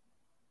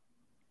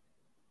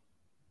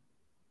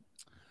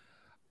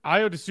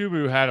 Ayo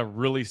Dosunmu had a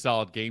really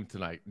solid game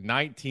tonight.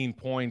 19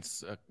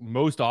 points,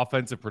 most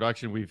offensive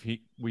production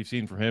we've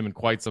seen from him in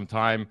quite some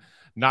time.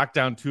 Knocked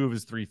down 2 of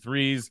his 3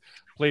 threes.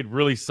 Played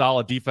really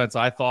solid defense,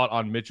 I thought,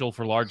 on Mitchell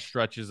for large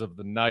stretches of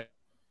the night.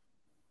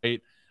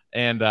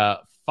 And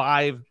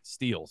 5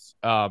 steals.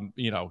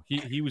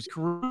 He was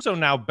Caruso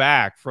now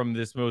back from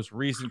this most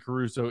recent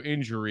Caruso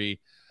injury.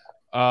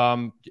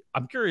 I'm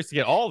curious to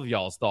get all of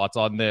y'all's thoughts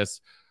on this.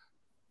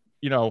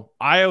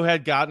 Ayo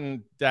had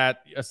gotten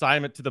that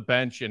assignment to the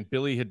bench, and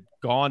Billy had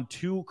gone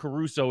to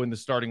Caruso in the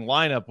starting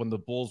lineup when the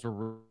Bulls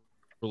were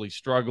really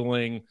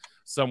struggling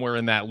somewhere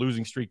in that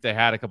losing streak they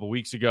had a couple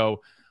weeks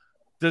ago.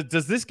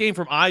 Does this game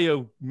from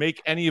Ayo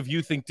make any of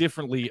you think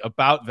differently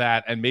about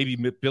that, and maybe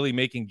Billy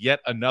making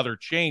yet another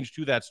change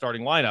to that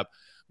starting lineup?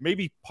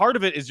 Maybe part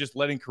of it is just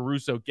letting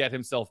Caruso get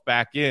himself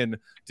back in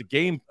to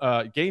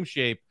game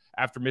shape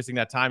after missing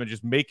that time and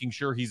just making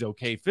sure he's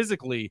okay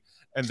physically.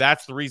 And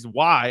that's the reason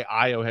why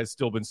Ayo has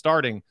still been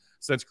starting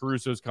since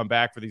Caruso's come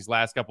back for these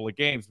last couple of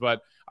games.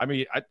 But, I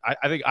mean,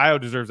 I think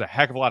Ayo deserves a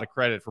heck of a lot of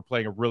credit for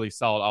playing a really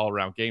solid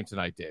all-around game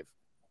tonight, Dave.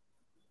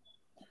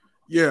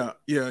 Yeah,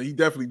 he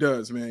definitely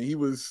does, man. He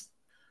was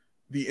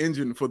the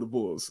engine for the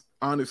Bulls,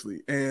 honestly.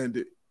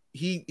 And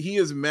he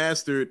has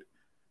mastered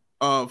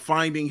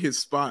finding his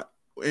spot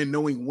and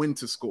knowing when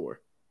to score.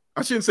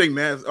 I shouldn't say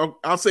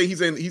I'll say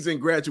he's in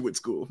graduate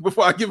school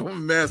before I give him a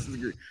master's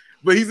degree.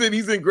 But he's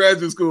in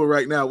graduate school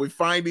right now with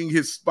finding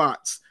his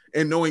spots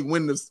and knowing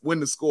when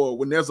to score.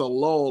 When there's a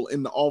lull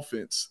in the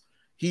offense,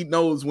 he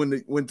knows when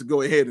to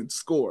go ahead and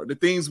score. The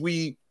things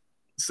we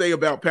say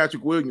about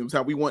Patrick Williams,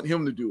 how we want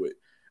him to do it.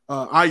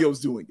 Ayo's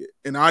doing it.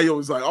 And Ayo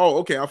is like, oh,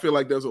 okay, I feel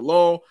like there's a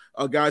lull.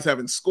 Guys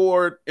haven't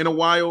scored in a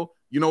while.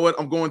 You know what?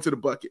 I'm going to the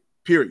bucket,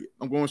 period.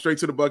 I'm going straight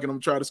to the bucket. I'm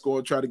trying to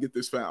score, try to get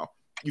this foul.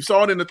 You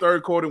saw it in the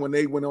third quarter when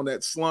they went on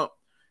that slump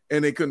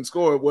and they couldn't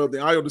score. Well, the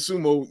Ayo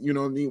DeSumo, you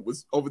know what I mean,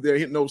 was over there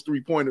hitting those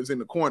three-pointers in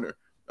the corner.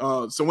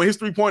 So when his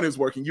three-pointers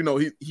working, you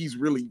know, he's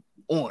really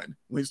on.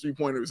 When his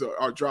three-pointers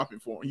are dropping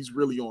for him, he's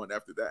really on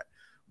after that.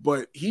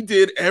 But he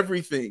did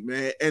everything,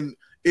 man, and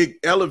it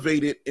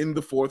elevated in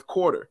the fourth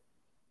quarter.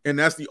 And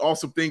that's the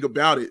awesome thing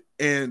about it.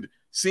 And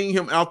seeing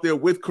him out there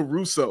with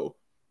Caruso,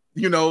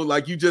 you know,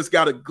 like you just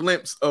got a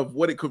glimpse of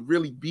what it could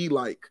really be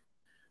like,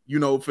 you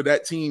know, for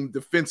that team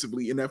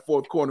defensively in that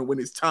fourth quarter when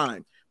it's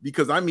time.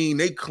 Because, I mean,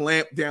 they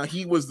clamped down.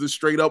 He was the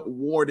straight-up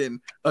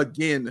warden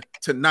again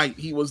tonight.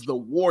 He was the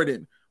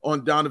warden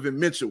on Donovan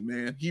Mitchell,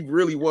 man. He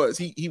really was.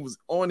 He was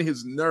on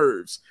his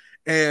nerves.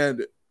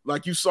 And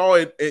like you saw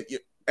it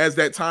as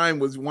that time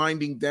was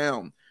winding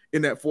down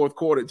in that fourth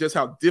quarter, just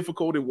how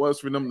difficult it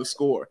was for them to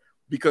score.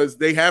 Because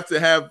they have to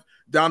have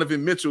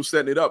Donovan Mitchell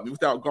setting it up.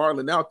 Without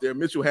Garland out there,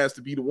 Mitchell has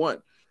to be the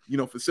one, you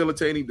know,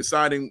 facilitating,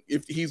 deciding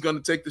if he's going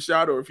to take the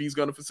shot or if he's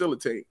going to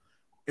facilitate.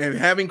 And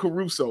having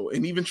Caruso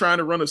and even trying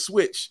to run a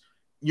switch,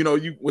 you know,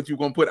 what you're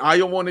going to put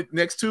Ayo on it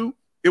next to,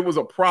 it was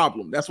a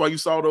problem. That's why you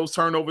saw those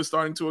turnovers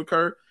starting to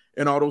occur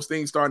and all those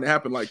things starting to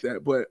happen like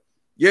that. But,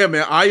 yeah,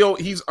 man, Ayo,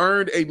 he's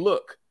earned a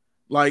look.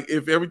 Like,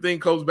 if everything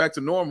goes back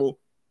to normal,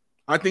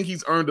 I think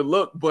he's earned a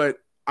look. But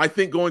I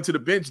think going to the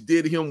bench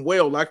did him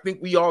well. I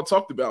think we all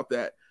talked about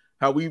that,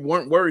 how we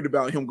weren't worried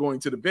about him going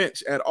to the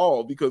bench at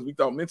all because we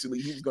thought mentally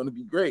he was going to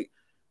be great.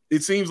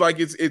 It seems like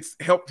it's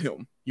helped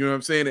him. You know what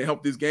I'm saying? It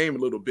helped his game a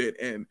little bit.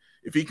 And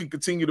if he can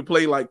continue to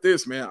play like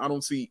this, man, I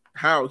don't see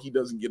how he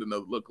doesn't get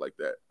another look like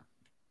that.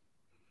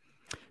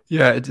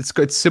 Yeah,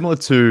 it's similar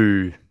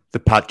to the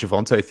Pat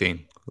Javonte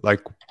thing.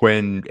 Like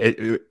when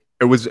it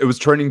was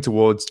trending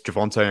towards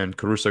Javonte and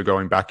Caruso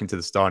going back into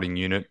the starting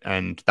unit,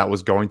 and that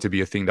was going to be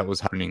a thing that was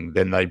happening.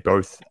 Then they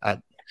both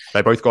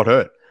got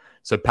hurt.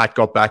 So Pat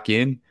got back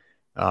in.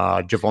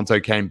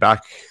 Javonte came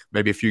back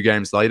maybe a few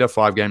games later,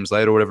 5 games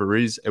later, whatever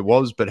it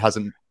was, but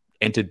hasn't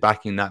entered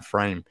back in that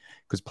frame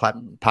because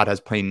Pat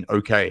has played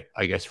okay,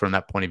 I guess, from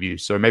that point of view.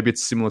 So maybe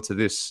it's similar to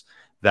this,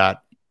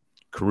 that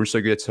Caruso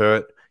gets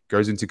hurt,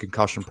 goes into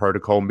concussion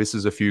protocol,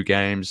 misses a few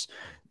games.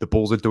 The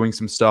Bulls are doing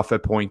some stuff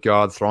at point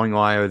guard, throwing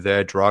Ayo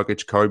there,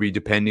 Dragic, Kobe,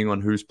 depending on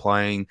who's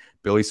playing.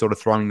 Billy sort of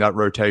throwing that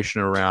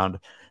rotation around.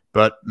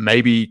 But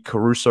maybe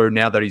Caruso,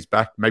 now that he's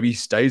back, maybe he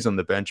stays on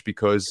the bench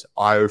because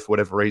Ayo, for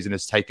whatever reason,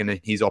 has taken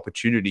his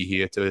opportunity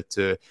here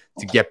to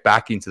get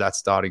back into that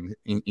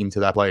into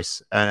that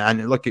place.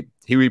 And look,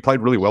 he played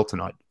really well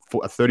tonight.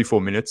 For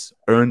 34 minutes,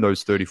 earned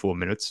those 34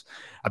 minutes.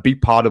 A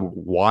big part of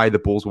why the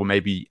Bulls were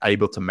maybe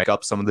able to make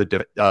up some of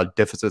the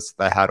deficits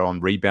they had on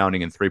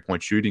rebounding and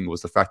three-point shooting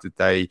was the fact that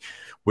they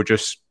were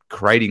just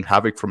creating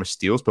havoc from a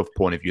steals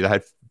point of view. They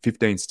had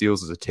 15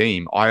 steals as a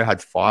team. I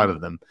had 5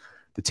 of them.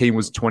 The team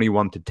was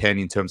 21-10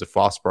 in terms of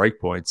fast break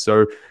points.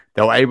 So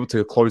they were able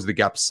to close the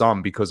gap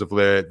some because of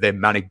their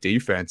manic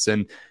defense.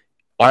 And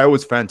Ayo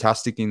was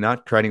fantastic in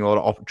that, creating a lot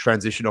of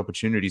transition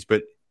opportunities.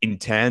 But in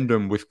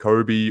tandem with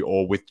Kobe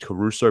or with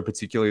Caruso,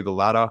 particularly the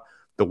latter,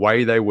 the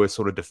way they were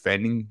sort of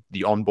defending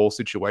the on-ball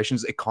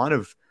situations, it kind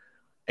of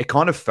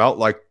felt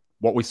like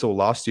what we saw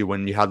last year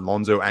when you had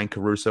Lonzo and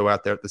Caruso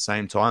out there at the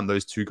same time.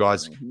 Those two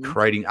guys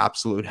creating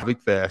absolute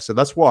havoc there. So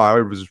that's why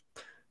I was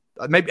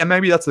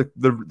maybe that's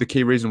the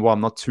key reason why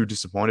I'm not too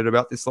disappointed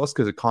about this loss,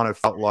 because it kind of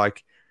felt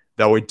like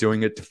they were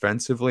doing it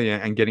defensively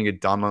and getting it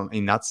done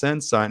in that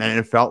sense. And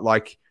it felt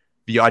like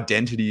the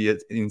identity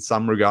in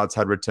some regards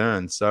had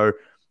returned. So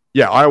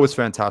yeah, Ayo was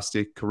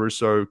fantastic.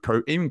 Caruso,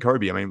 even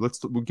Kobe. I mean,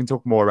 we can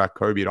talk more about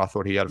Kobe. I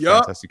thought he had a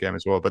fantastic game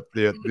as well. But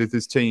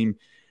this team,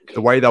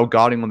 the way they were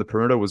guarding on the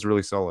perimeter was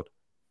really solid.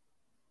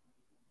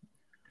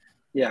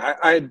 Yeah,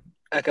 I'd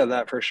echo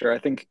that for sure. I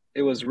think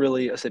it was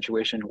really a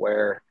situation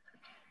where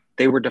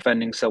they were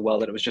defending so well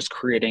that it was just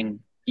creating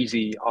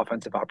easy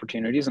offensive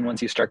opportunities. And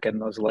once you start getting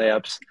those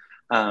layups,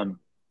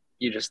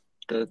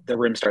 the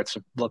rim starts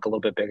to look a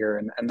little bit bigger.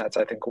 And that's,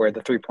 I think, where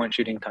the 3-point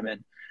shooting come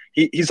in.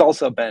 He's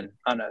also been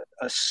on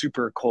a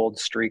super cold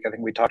streak. I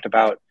think we talked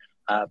about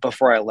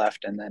before I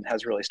left, and then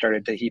has really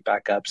started to heat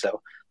back up.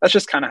 So that's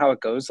just kind of how it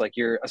goes. Like,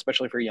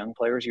 especially for young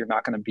players, you're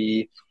not going to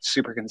be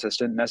super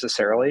consistent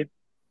necessarily.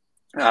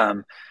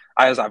 I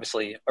was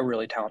obviously a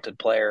really talented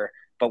player,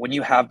 but when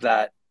you have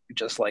that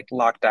just like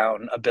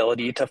lockdown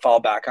ability to fall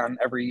back on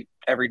every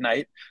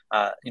night,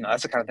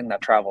 that's the kind of thing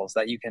that travels,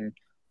 that you can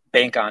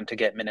bank on to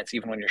get minutes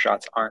even when your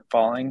shots aren't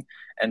falling.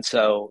 And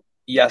so,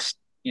 yes,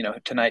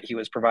 tonight he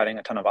was providing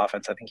a ton of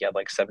offense. I think he had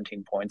like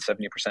 17 points,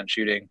 70%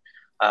 shooting.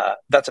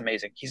 That's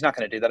amazing. He's not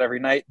going to do that every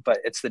night, but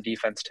it's the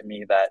defense to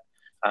me that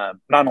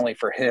not only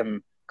for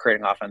him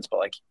creating offense, but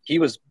like he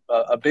was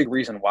a big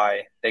reason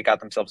why they got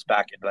themselves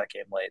back into that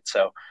game late.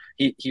 So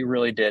he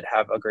really did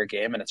have a great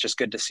game, and it's just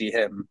good to see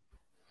him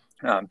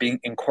being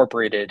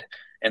incorporated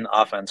in the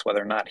offense,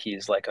 whether or not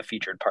he's like a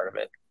featured part of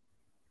it.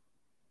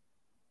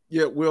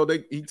 Yeah, Will,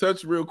 he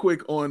touched real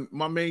quick on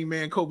my main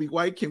man, Coby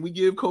White. Can we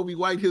give Coby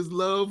White his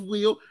love,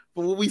 Will,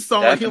 for what we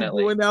saw him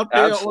doing out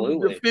there on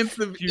the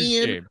defensive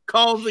end,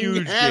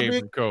 causing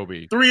havoc?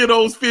 Kobe. 3 of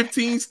those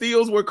 15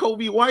 steals were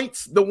Coby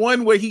White's. The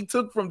one where he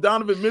took from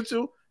Donovan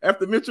Mitchell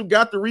after Mitchell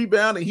got the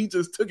rebound and he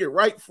just took it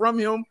right from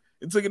him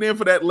and took it in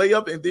for that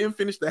layup and then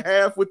finished the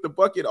half with the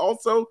bucket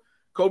also.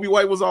 Coby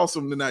White was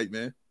awesome tonight,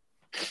 man.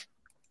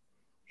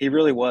 He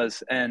really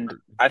was. And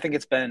I think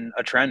it's been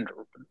a trend,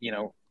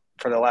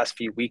 for the last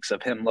few weeks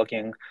of him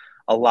looking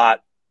a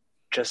lot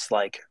just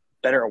like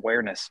better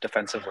awareness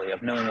defensively,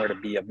 of knowing where to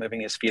be, of moving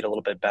his feet a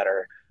little bit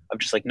better, of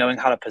just like knowing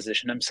how to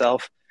position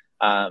himself.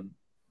 And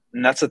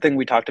that's the thing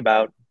we talked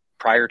about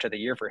prior to the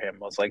year for him,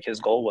 was like his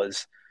goal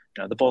was,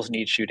 the Bulls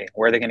need shooting.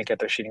 Where are they going to get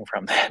their shooting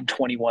from? They had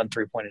 21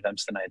 3-point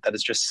attempts tonight. That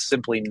is just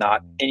simply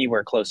not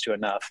anywhere close to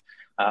enough.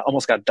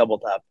 Almost got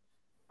doubled up.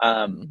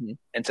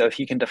 And so if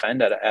he can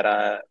defend at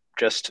a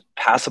just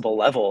passable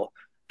level,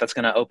 that's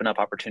going to open up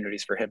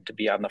opportunities for him to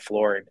be on the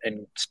floor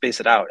and space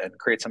it out and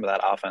create some of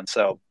that offense.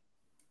 So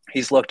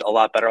he's looked a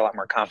lot better, a lot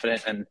more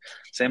confident. And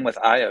same with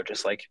Ayo,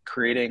 just like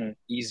creating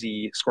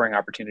easy scoring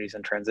opportunities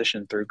in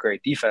transition through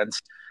great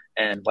defense.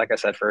 And like I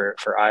said, for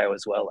Ayo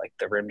as well, like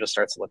the rim just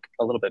starts to look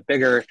a little bit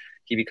bigger.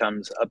 He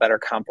becomes a better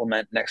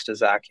complement next to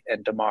Zach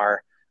and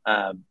DeMar.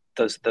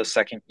 Those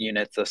second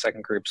units, those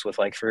second groups with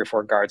like 3 or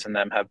 4 guards in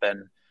them have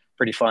been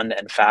pretty fun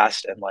and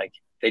fast. And like,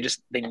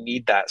 they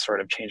need that sort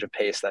of change of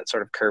pace, that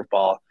sort of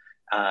curveball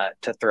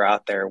to throw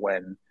out there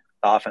when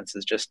the offense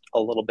is just a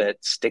little bit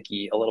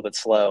sticky, a little bit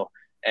slow.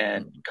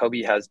 And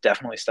Coby has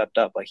definitely stepped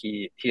up. Like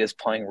he is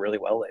playing really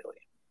well lately.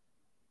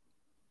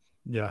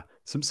 Yeah,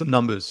 some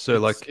numbers.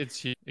 So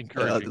it's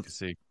encouraging to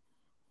see.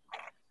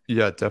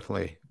 Yeah,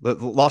 definitely. The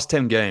last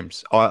 10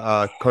 games,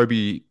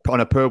 Coby on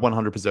a per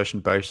 100 possession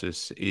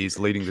basis is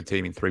leading the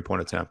team in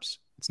 3-point attempts.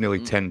 It's nearly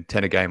 10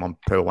 a game on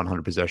per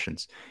 100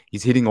 possessions.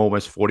 He's hitting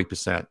almost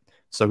 40%.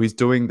 So he's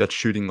doing that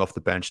shooting off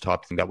the bench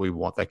type thing that we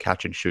want, that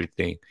catch and shoot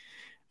thing.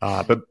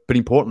 But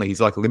importantly, he's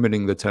like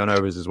limiting the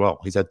turnovers as well.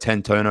 He's had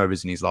 10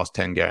 turnovers in his last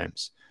 10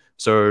 games.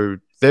 So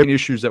there are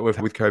issues that we've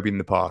had with Coby in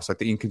the past, like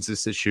the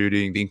inconsistent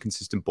shooting, the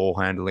inconsistent ball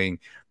handling,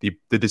 the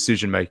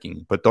decision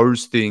making. But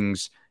those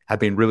things have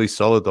been really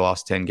solid the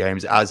last 10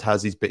 games, as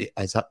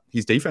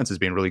his defense has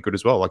been really good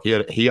as well. Like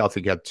he I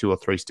think had 2 or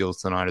 3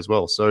 steals tonight as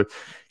well. So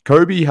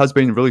Coby has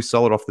been really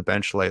solid off the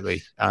bench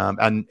lately.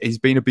 And he's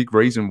been a big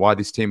reason why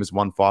this team has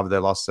won 5 of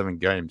their last 7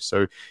 games.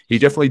 So he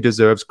definitely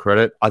deserves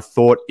credit. I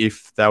thought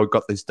if they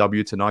got this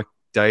W tonight,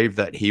 Dave,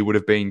 that he would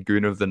have been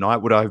Goon of the Night.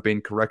 Would I have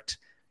been correct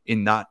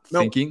in that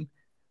thinking?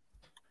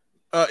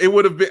 It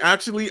would have been,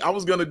 actually, I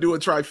was going to do a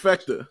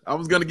trifecta. I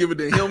was going to give it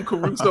to him,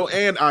 Caruso,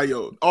 and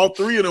Ayo. All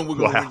 3 of them were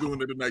going to be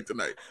doing it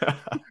tonight.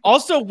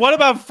 Also, what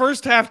about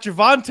first half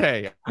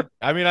Javonte?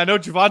 I mean, I know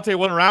Javonte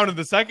went around in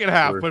the second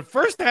half, but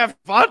first half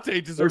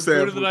Javonte deserves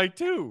good of the night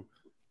too.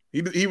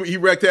 He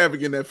wreaked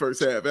havoc in that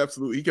first half.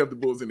 Absolutely. He kept the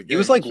Bulls in the game. He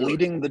was like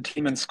leading the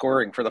team in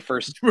scoring for the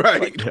first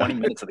 20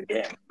 minutes of the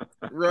game.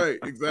 Right,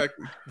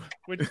 exactly.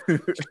 Which,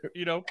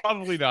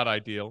 probably not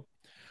ideal.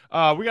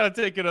 We got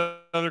to take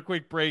another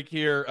quick break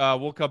here.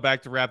 We'll come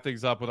back to wrap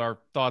things up with our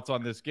thoughts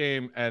on this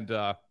game and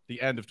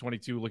the end of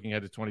 22, looking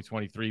ahead to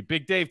 2023.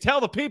 Big Dave, tell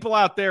the people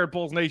out there at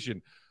Bulls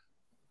Nation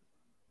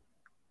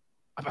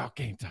about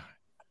game time.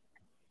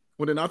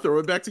 Well, then I'll throw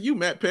it back to you,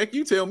 Matt Peck.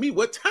 You tell me,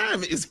 what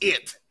time is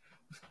it?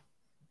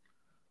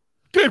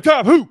 Game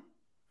time,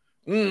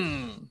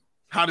 who?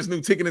 Hottest new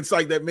ticketing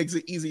site that makes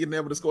it easy and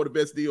never to score the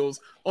best deals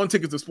on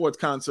tickets to sports,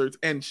 concerts,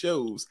 and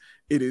shows.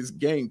 It is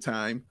Game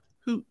Time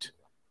Hoot.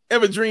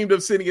 Ever dreamed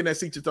of sitting in that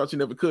seat you thought you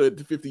never could?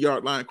 The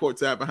 50-yard line,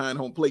 courtside, behind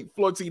home plate,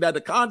 floor seat at the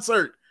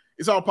concert.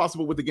 It's all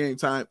possible with the Game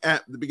Time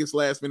app. The biggest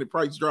last-minute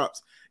price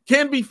drops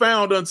can be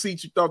found on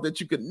seats you thought that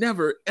you could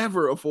never,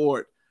 ever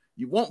afford.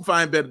 You won't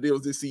find better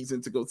deals this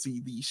season to go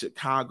see the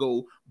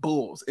Chicago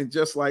Bulls. And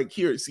just like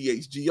here at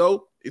CHGO,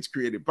 it's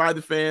created by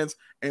the fans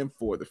and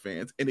for the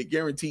fans. And it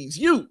guarantees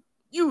you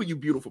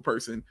beautiful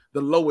person,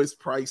 the lowest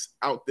price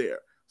out there.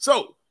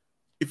 So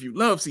if you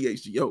love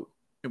CHGO,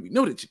 and we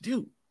know that you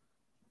do,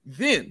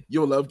 then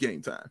you'll love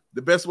Game Time.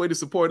 The best way to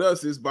support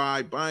us is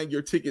by buying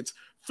your tickets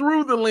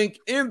through the link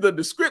in the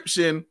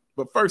description.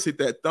 But first, hit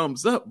that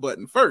thumbs up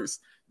button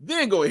first.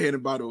 Then go ahead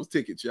and buy those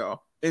tickets,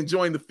 y'all. And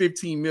join the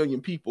 15 million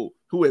people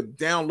who have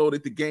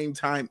downloaded the Game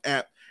Time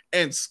app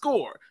and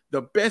score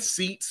the best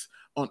seats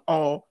on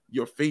all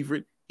your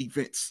favorite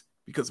events.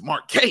 Because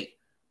Mark K,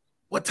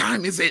 what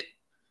time is it?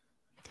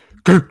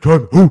 Game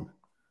time.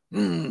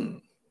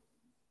 Who?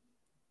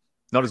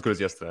 Not as good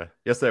as yesterday.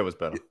 Yesterday was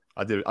better.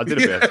 I did a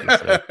bit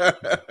yesterday.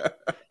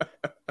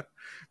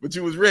 But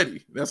you was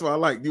ready. That's what I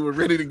like. You were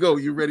ready to go.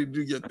 You're ready to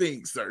do your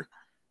thing, sir.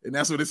 And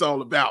that's what it's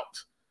all about.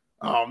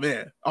 Oh,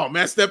 man. Oh,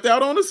 Matt stepped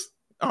out on us?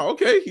 Oh,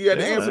 okay. He had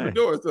to answer the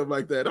door and stuff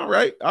like that. All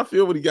right. I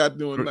feel what he got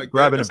doing. Like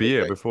grabbing a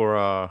beer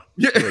before,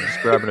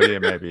 just grabbing a beer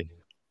maybe.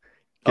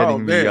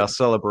 Getting the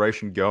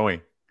celebration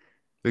going.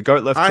 The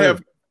GOAT left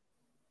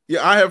too.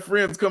 Yeah, I have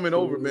friends coming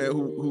over, man,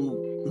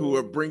 who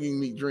are bringing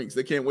me drinks.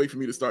 They can't wait for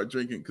me to start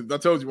drinking because I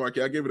told you,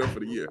 Marky, I gave it up for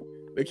the year.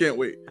 They can't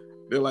wait.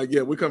 They're like,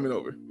 yeah, we're coming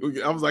over.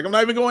 I was like, I'm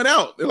not even going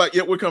out. They're like,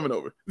 yeah, we're coming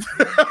over.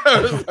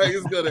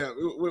 It's gonna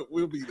happen.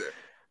 We'll be there.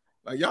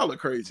 Like, y'all are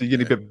crazy. So you're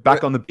gonna get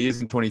back on the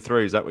beers in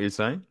 23? Is that what you're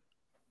saying?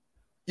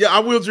 Yeah, I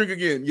will drink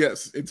again.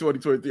 Yes, in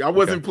 2023. I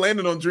wasn't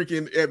planning on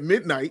drinking at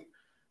midnight,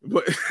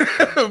 but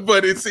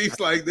but it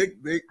seems like they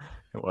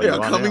are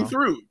coming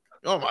through.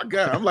 Oh my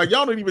God. I'm like,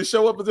 y'all don't even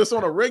show up just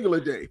on a regular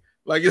day.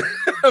 Like,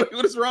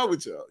 what is wrong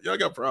with y'all? Y'all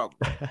got problems.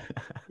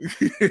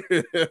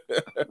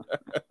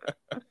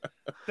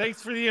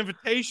 Thanks for the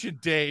invitation,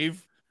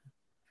 Dave.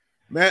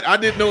 Matt, I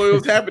didn't know it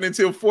was happening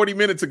until 40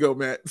 minutes ago,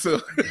 Matt.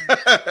 So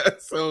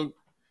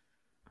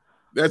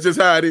that's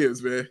just how it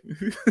is, man.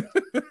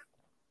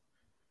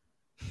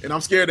 And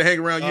I'm scared to hang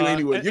around you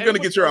anyway. You're going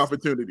to get your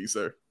opportunity,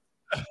 sir.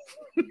 As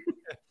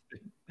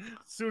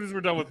soon as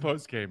we're done with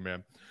post-game,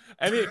 man.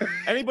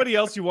 Anybody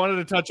else you wanted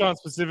to touch on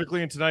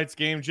specifically in tonight's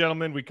game,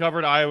 gentlemen? We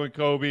covered Iowa and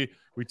Kobe.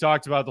 We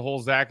talked about the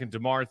whole Zach and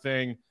DeMar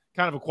thing.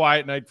 Kind of a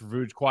quiet night for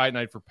Vooch, quiet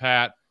night for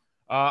Pat.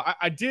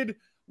 I did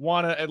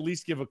want to at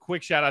least give a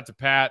quick shout out to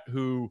Pat,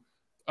 who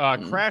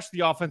crashed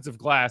the offensive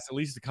glass at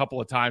least a couple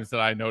of times that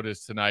I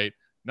noticed tonight.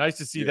 Nice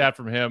to see that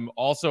from him.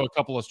 Also, a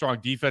couple of strong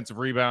defensive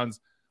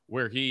rebounds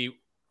where he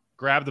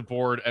grabbed the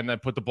board and then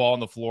put the ball on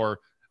the floor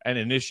and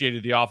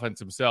initiated the offense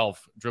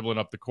himself, dribbling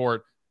up the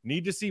court.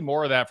 Need to see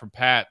more of that from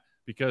Pat,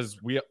 because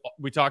we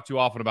talk too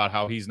often about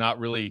how he's not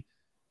really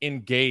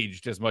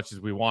engaged as much as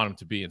we want him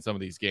to be in some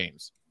of these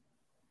games.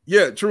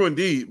 Yeah, true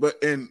indeed.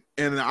 But and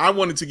I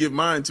wanted to give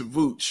mine to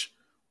Vooch,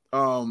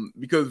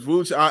 because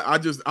Vooch, I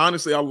just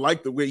honestly I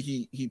like the way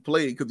he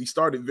played, because he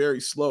started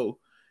very slow,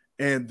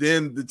 and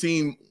then the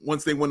team,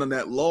 once they went on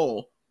that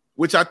lull,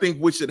 which I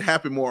think should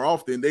happen more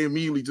often, they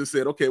immediately just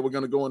said, okay, we're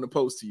going to go in the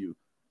post to you.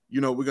 You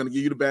know, we're going to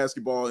give you the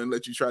basketball and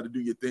let you try to do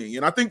your thing.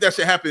 And I think that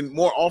should happen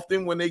more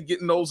often when they get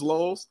in those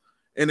lulls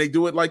and they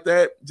do it like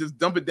that. Just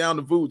dump it down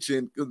to Vooch,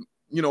 and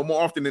you know,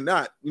 more often than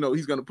not, you know,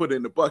 he's going to put it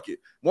in the bucket.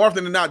 More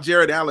often than not,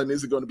 Jared Allen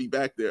isn't going to be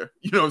back there,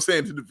 you know what I'm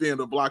saying, to defend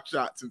or block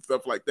shots and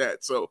stuff like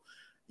that. So,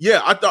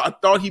 yeah, I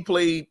thought he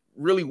played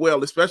really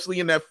well, especially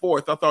in that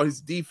fourth. I thought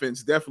his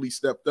defense definitely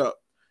stepped up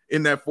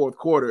in that fourth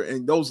quarter,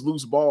 and those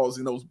loose balls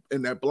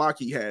and that block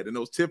he had and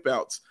those tip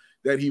outs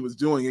that he was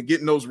doing and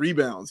getting those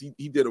rebounds.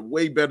 He did a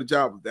way better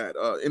job of that.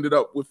 Ended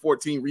up with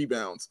 14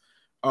 rebounds.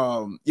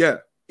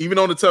 Even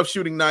on the tough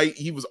shooting night,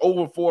 he was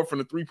over 4 from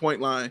the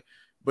 3-point line.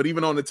 But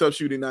even on the tough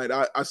shooting night,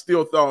 I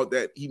still thought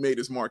that he made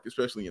his mark,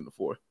 especially in the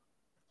fourth.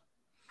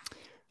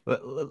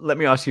 Let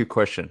me ask you a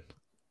question.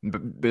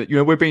 But you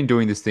know, we've been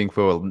doing this thing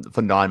for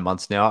 9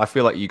 months now. I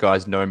feel like you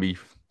guys know me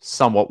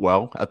somewhat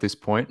well at this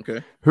point.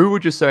 Okay. Who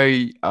would you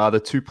say are the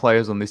two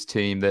players on this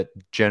team that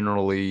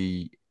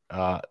generally,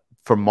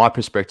 from my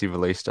perspective at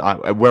least,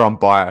 where I'm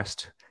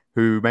biased,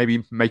 who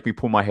maybe make me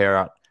pull my hair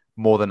out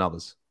more than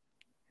others?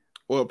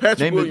 Well,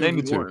 Patrick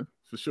Williams is one,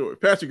 for sure.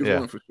 Patrick is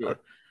one for sure.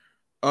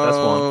 That's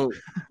one.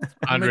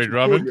 Andre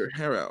Drummond. Your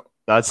hair out.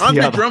 That's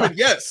Andre Drummond.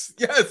 Yes.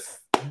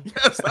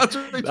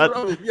 Andre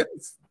Drummond.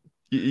 Yes.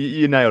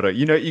 You nailed it.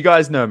 You know, you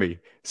guys know me.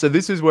 So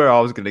this is where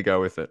I was going to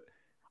go with it.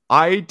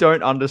 I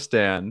don't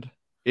understand,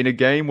 in a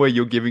game where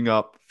you're giving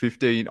up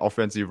 15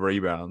 offensive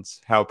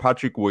rebounds, how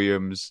Patrick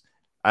Williams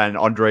and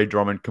Andre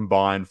Drummond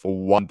combine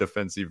for 1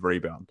 defensive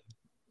rebound.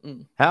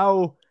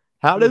 How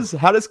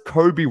does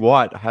Kobe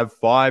White have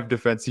 5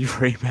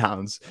 defensive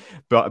rebounds,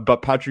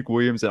 but Patrick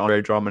Williams and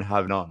Andre Drummond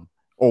have none?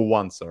 Or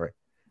 1, sorry.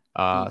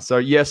 So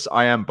yes,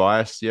 I am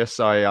biased. Yes,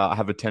 I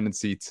have a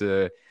tendency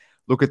to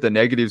look at the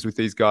negatives with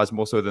these guys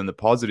more so than the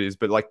positives.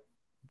 But like,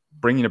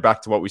 bringing it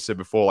back to what we said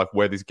before, like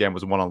where this game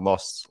was won and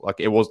lost, like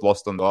it was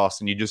lost on the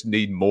last, and you just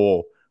need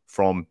more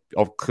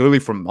clearly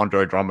from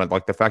Andre Drummond.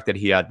 Like the fact that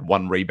he had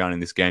 1 rebound in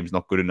this game is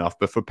not good enough.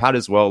 But for Pat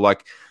as well,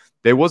 like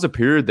there was a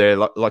period there,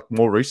 like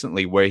more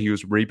recently, where he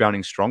was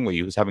rebounding strongly.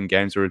 He was having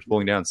games where he was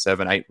pulling down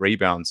 7, 8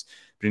 rebounds.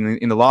 But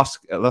in the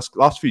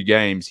last few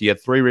games, he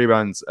had 3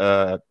 rebounds.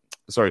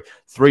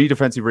 3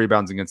 defensive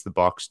rebounds against the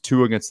Bucks,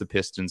 2 against the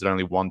Pistons, and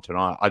only 1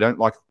 tonight. I don't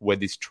like where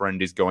this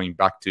trend is going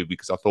back to,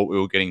 because I thought we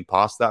were getting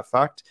past that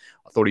fact.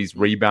 I thought his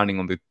rebounding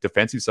on the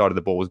defensive side of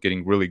the ball was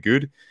getting really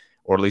good,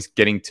 or at least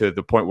getting to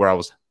the point where I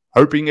was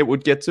hoping it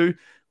would get to,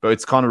 but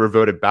it's kind of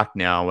reverted back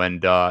now,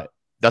 and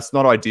that's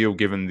not ideal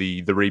given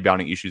the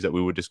rebounding issues that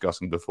we were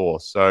discussing before.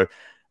 So,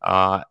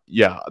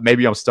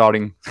 maybe I'm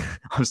starting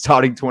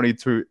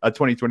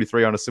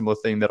 2023 on a similar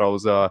theme that I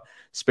was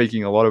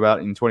speaking a lot about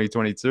in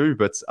 2022,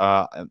 but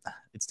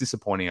it's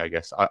disappointing, I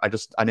guess.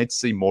 I need to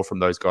see more from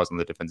those guys on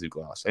the defensive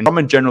glass. And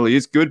Drummond generally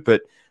is good,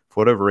 but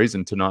for whatever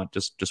reason tonight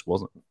just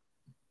wasn't.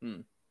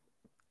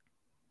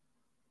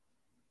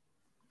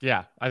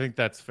 Yeah, I think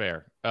that's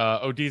fair.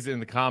 Od's in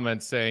the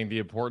comments saying the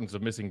importance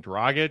of missing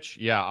Dragic.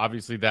 Yeah,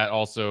 obviously that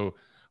also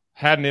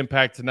had an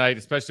impact tonight,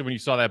 especially when you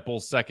saw that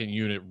Bulls second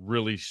unit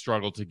really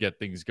struggle to get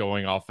things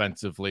going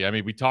offensively. I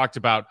mean, we talked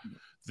about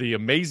the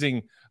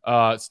amazing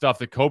stuff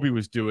that Kobe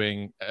was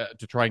doing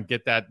to try and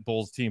get that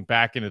Bulls team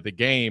back into the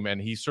game, and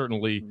he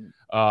certainly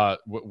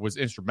was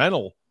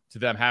instrumental to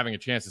them having a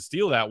chance to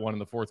steal that one in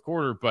the fourth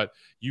quarter. But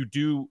you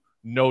do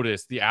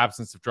notice the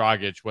absence of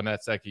Dragic when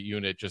that second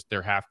unit, just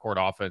their half-court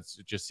offense,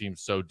 it just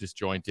seems so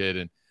disjointed,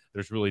 and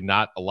there's really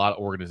not a lot of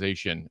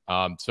organization.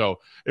 So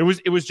it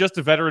was just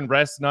a veteran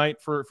rest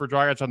night for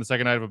Dragic on the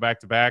second night of a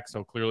back-to-back.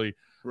 So clearly,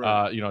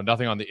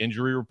 nothing on the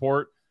injury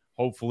report.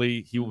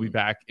 Hopefully he will be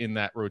back in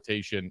that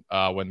rotation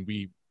when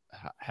we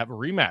have a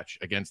rematch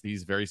against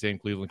these very same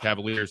Cleveland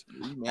Cavaliers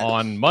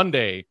on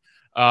Monday.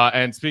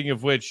 And speaking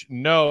of which,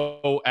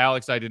 no,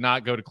 Alex, I did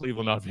not go to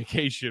Cleveland on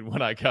vacation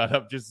when I got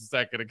up just a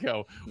second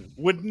ago.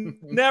 Would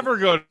never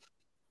go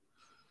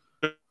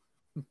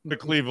to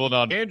Cleveland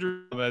on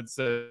Andrew that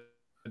said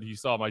he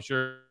saw my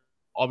shirt.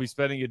 I'll be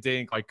spending a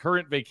day in my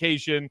current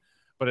vacation,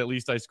 but at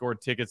least I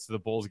scored tickets to the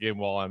Bulls game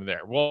while I'm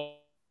there. Well,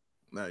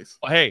 nice.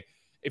 Hey,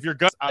 if you're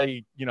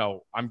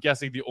I'm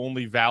guessing the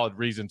only valid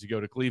reason to go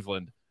to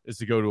Cleveland is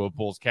to go to a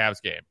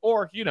Bulls-Cavs game,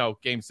 or,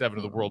 Game 7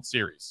 of the World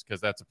Series, because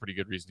that's a pretty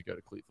good reason to go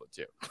to Cleveland,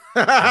 too.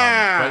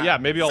 But, yeah,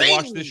 maybe I'll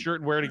wash this shirt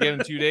and wear it again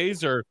in 2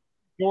 days, or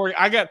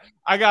I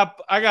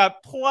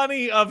got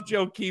plenty of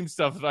Joakim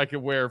stuff that I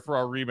can wear for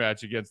our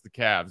rematch against the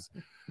Cavs.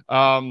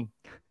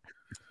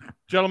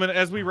 Gentlemen,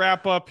 as we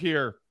wrap up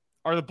here,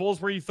 are the Bulls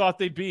where you thought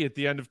they'd be at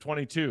the end of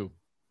 22?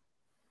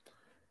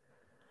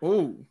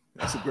 Oh,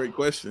 that's a great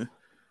question.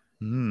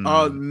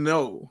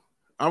 No.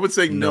 I would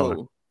say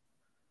no.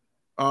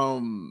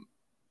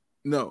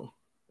 No,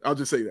 I'll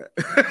just say that.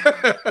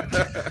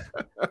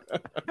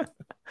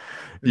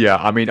 Yeah,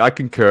 I mean, I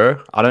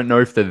concur. I don't know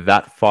if they're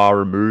that far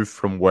removed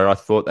from where I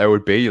thought they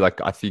would be.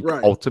 Like, I think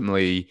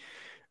ultimately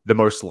the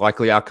most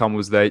likely outcome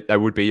was they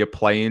would be a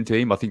play-in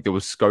team. I think there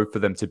was scope for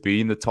them to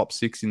be in the top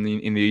 6 in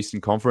the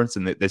Eastern Conference,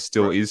 and that there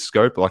still is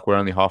scope. Like, we're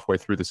only halfway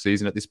through the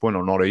season at this point,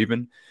 or not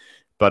even.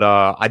 But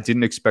I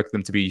didn't expect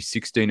them to be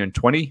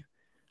 16-20.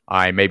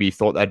 I maybe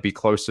thought they'd be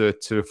closer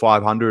to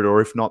 500, or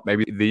if not,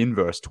 maybe the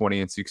inverse,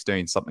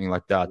 20-16, something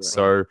like that. Right.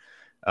 So,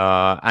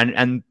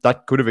 and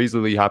that could have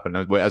easily happened,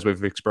 as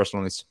we've expressed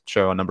on this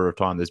show a number of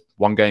times. There's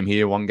one game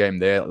here, one game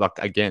there. Like,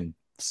 again,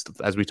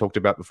 as we talked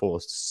about before,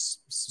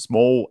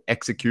 small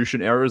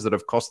execution errors that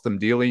have cost them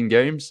dearly in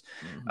games.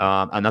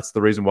 And that's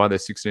the reason why they're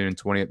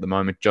 16-20 at the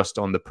moment, just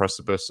on the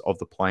precipice of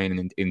the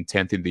play-in in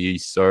 10th in the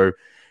East. So,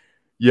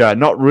 yeah,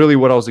 not really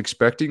what I was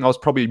expecting. I was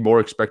probably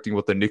more expecting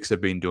what the Knicks have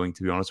been doing,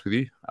 to be honest with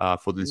you,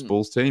 for this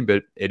Bulls team.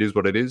 But it is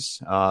what it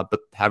is. But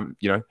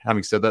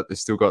having said that, they've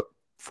still got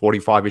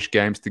 45-ish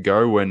games to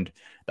go, and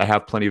they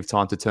have plenty of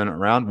time to turn it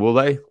around. Will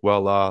they?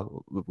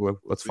 Well,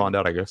 let's find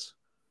out, I guess.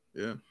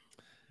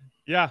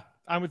 Yeah,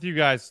 I'm with you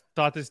guys.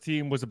 Thought this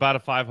team was about a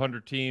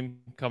 500 team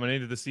coming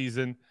into the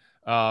season.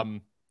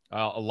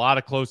 A lot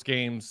of close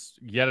games,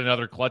 yet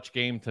another clutch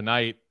game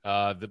tonight.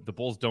 The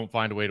Bulls don't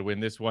find a way to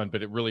win this one,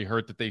 but it really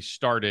hurt that they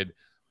started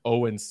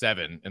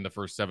 0-7 in the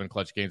first 7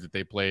 clutch games that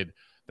they played.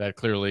 That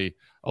clearly,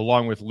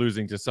 along with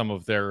losing to some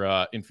of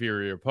their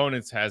inferior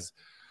opponents, has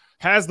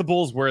the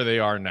Bulls where they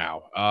are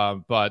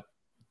now. But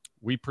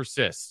we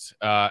persist,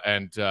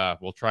 and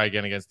we'll try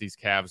again against these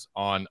Cavs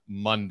on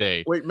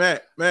Monday. Wait,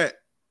 Matt,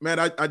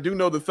 I do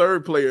know the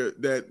third player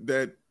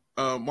that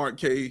Mark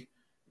K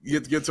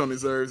gets on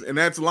his nerves, and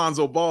that's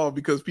Lonzo Ball,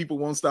 because people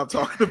won't stop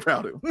talking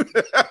about him.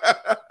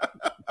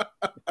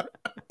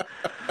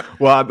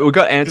 Well, we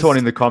got Antoine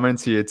in the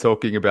comments here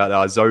talking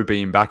about Zoe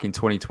being back in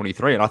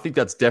 2023, and I think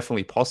that's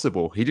definitely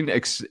possible. He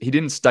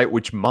didn't state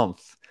which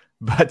month,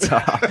 but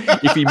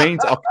if he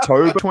means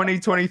October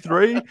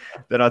 2023,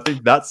 then I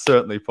think that's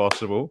certainly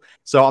possible.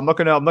 So I'm not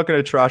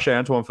gonna trash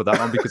Antoine for that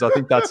one, because I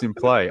think that's in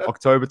play.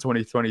 October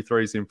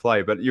 2023 is in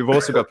play. But you've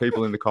also got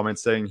people in the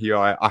comments saying here,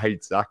 I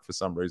hate Zach for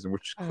some reason,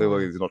 which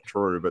clearly is not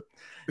true. But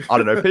I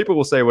don't know. People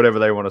will say whatever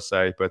they want to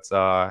say. But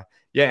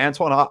yeah,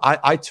 Antoine,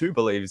 I too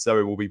believe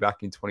Zoe will be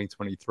back in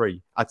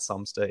 2023 at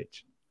some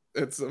stage.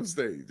 At some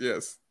stage,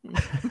 yes.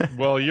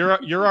 Well, you're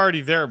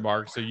already there,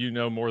 Mark, so you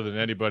know more than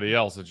anybody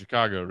else in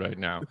Chicago right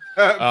now.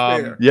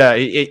 Yeah,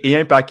 he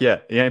ain't back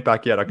yet. He ain't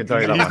back yet. I can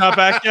tell you that. He's not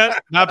back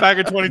yet? Not back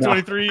in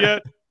 2023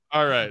 yet?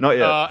 All right. Not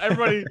yet.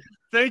 Everybody,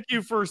 thank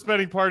you for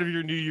spending part of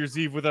your New Year's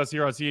Eve with us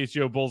here on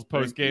CHGO Bulls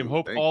Post Game.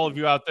 Hope all of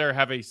you out there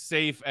have a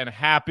safe and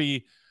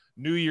happy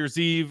New Year's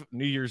Eve,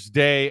 New Year's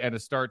Day, and a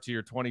start to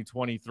your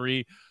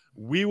 2023.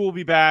 We will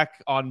be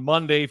back on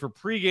Monday for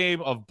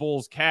pregame of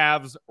Bulls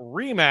Cavs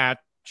rematch.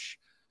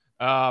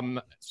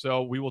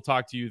 So we will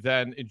talk to you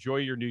then. Enjoy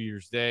your New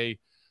Year's Day.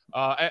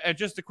 And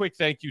just a quick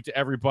thank you to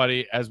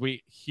everybody as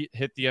we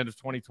hit the end of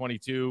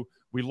 2022.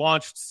 We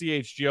launched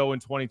CHGO in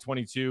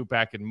 2022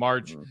 back in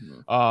March.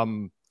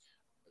 None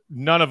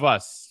of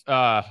us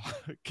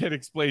can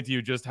explain to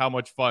you just how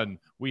much fun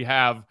we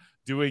have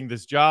doing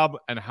this job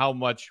and how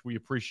much we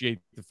appreciate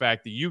the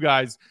fact that you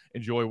guys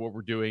enjoy what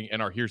we're doing and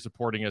are here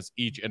supporting us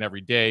each and every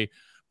day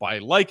by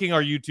liking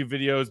our YouTube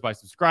videos, by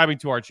subscribing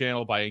to our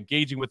channel, by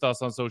engaging with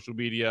us on social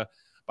media,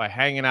 by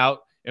hanging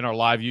out in our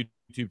live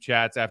YouTube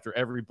chats after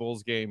every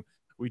Bulls game.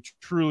 We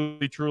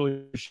truly,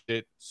 truly appreciate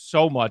it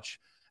so much.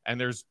 And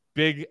there's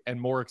big and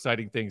more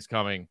exciting things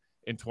coming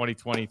in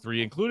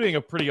 2023, including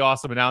a pretty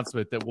awesome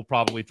announcement that will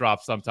probably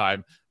drop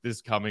sometime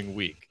this coming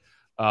week.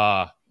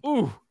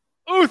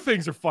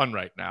 things are fun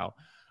right now.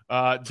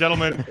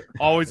 Gentlemen,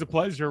 always a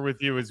pleasure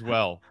with you as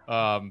well.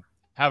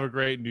 Have a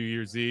great New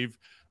Year's Eve.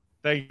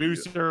 Thank you,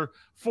 sir,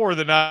 for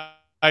the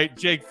night.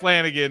 Jake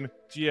Flanagan,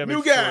 GM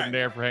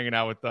extraordinaire, for hanging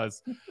out with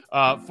us.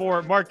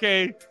 For Mark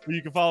K, who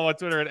you can follow on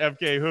Twitter at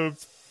FK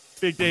Hoops.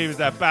 Big Dave is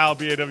at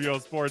BAWL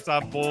Sports.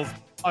 I'm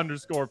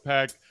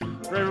Bulls_Peck.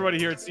 For everybody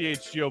here at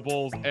CHGO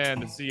Bulls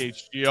and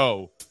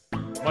CHGO,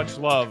 much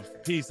love,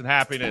 peace, and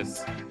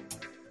happiness.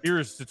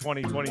 Here's to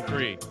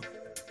 2023.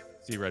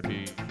 See you, Red.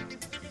 Be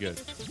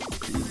good.